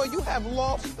 Brady boy. You have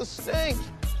lost the stink.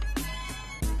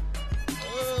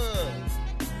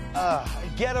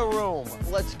 Get a room.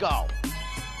 Let's go.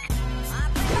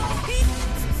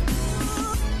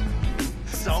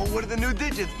 So, what are the new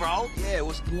digits, bro? Yeah,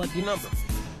 what's the lucky number?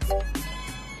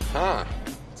 Huh.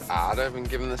 It's odd I haven't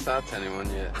given this out to anyone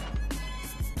yet.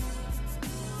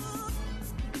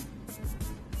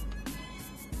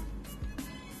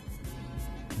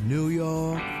 New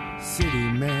York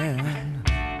City man.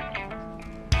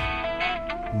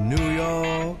 New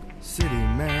York City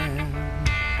man.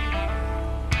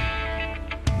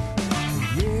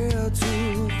 The year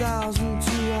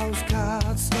 2002, I was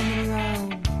caught stumbling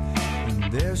around,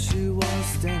 and there she was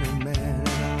standing, man,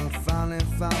 and I finally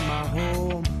found my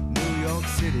home, New York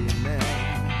City man.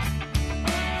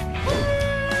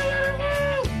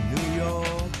 New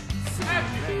York City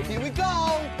man. Here we go.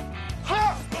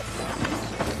 Ha!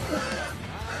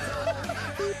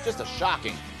 Just a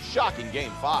shocking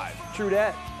Game 5. True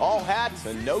that. All hats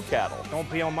and no cattle. Don't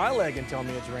pee on my leg and tell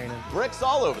me it's raining. Bricks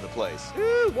all over the place.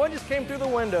 Ooh, one just came through the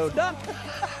window. Done.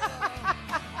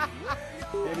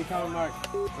 Baby, come Mark.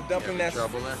 We're dumping that.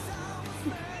 Trouble there?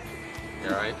 You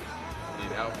all right?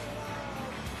 Need help?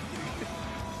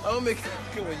 Oh, Mick,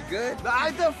 you good?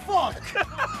 I the fuck?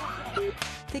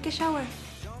 Take a shower.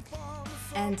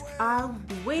 And I'll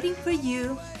be waiting for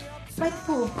you by the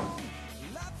pool.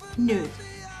 Nude.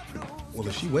 Well,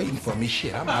 if she waiting for me,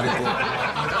 shit, I'm out of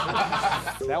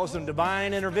here. That was some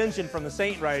divine intervention from the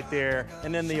Saint right there.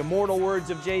 And then the immortal words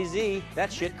of Jay-Z,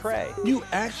 that shit cray. You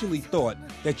actually thought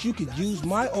that you could use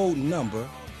my old number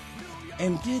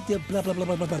and did the blah, blah, blah,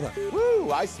 blah, blah, blah.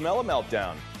 Woo, I smell a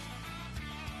meltdown.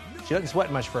 She doesn't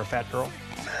sweat much for a fat girl.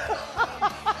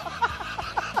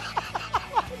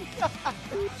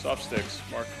 Soft sticks,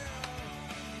 Mark.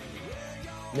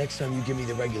 Next time you give me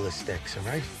the regular sticks, all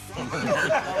right?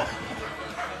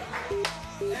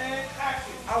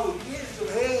 I was getting some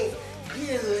head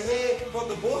from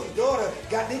the boy's daughter.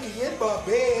 Got Nikki in my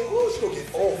bed. Ooh, she gonna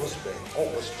get overspent.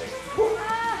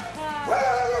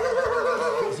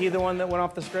 Is he the one that went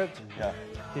off the script? Yeah.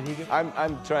 Did he get?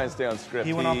 I'm trying to stay on script.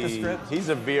 He went off the script? He's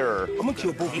a veerer. I'm gonna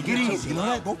kill both of you. Get easy, you know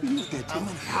that? Both of you get 10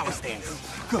 minute power stance.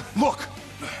 Good, look.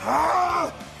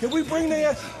 Can we bring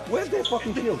their ass? Where's their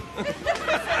fucking kill?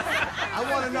 I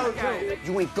want to know, too.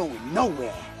 You ain't going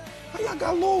nowhere. Hey, I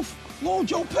got little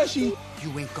Joe Pesci.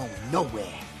 You ain't going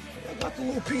nowhere. I got the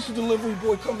little pizza delivery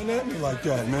boy coming at me like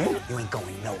that, man. You ain't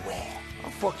going nowhere.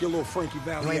 I'll fuck your little Frankie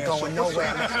Valley You ain't ass going up.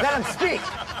 nowhere. Let him speak.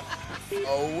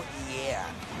 Oh, yeah.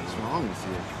 What's wrong with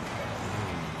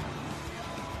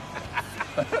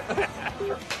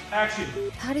you? Action.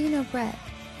 How do you know Brett?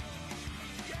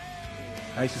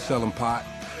 I used to sell him pot.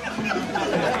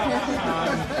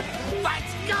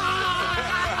 Let's go!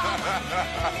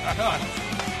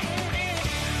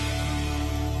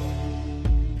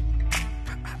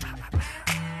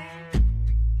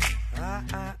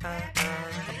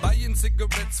 Buying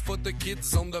cigarettes for the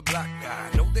kids on the block.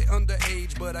 I know they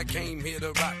underage, but I came here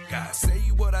to rock. I say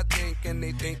what I think and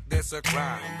they think that's a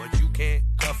crime, but you can't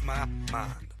cuff my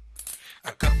mind.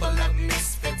 A couple of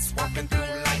misfits walking through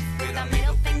life with our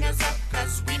middle fingers up,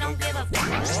 cause we don't give a fuck.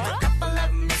 A couple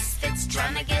of misfits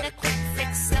trying to get a quick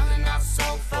fix, selling our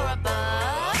soul for a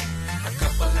buck. A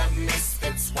couple of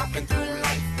misfits walking through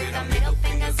life with our middle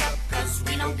fingers up, cause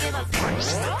we don't give a fuck.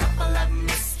 A couple of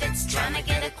misfits trying to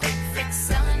get a quick fix,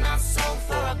 selling our soul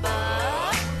for a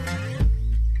buck.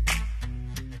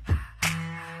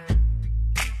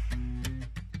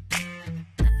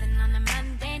 Nothing on a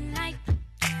Monday night.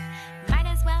 Might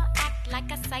as well act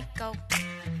like a psycho.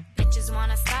 Bitches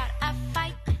wanna start a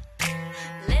fight.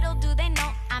 Little do they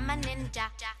know I'm a ninja.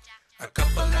 A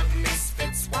couple of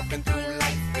misfits walking through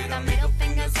life with our middle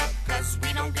fingers up, cause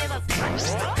we don't give a fuck.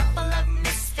 A couple of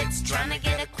misfits trying to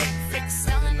get a quick fix,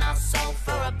 selling our soul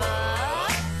for a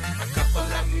buck. A couple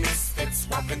of misfits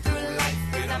walking through life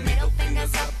with our middle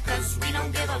fingers up, cause we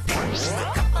don't give a fuck.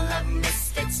 A couple of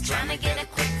misfits trying to get a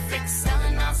quick fix,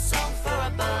 selling our soul for a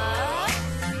buck.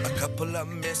 A couple of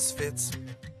misfits,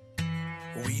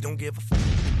 we don't give a fuck.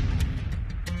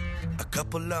 A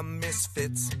couple of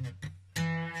misfits,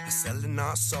 selling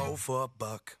our soul for a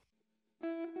buck.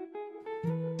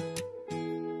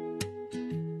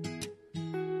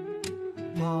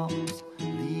 Palms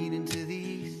leading to the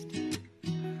east.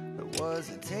 There was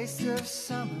a taste of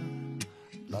summer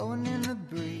blowing in the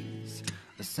breeze.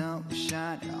 The sun was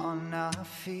shining on our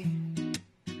feet.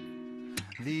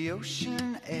 The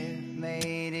ocean air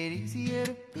made it easier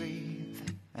to breathe.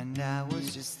 And I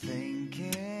was just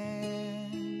thinking,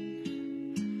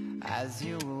 as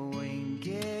you were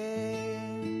winking,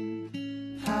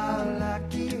 how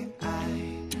lucky I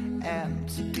am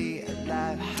to be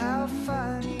alive. How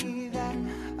funny that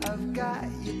I've got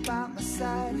you by my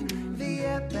side. The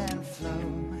ebb and flow,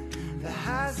 the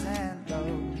highs and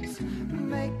lows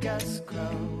make us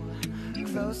grow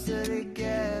closer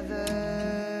together.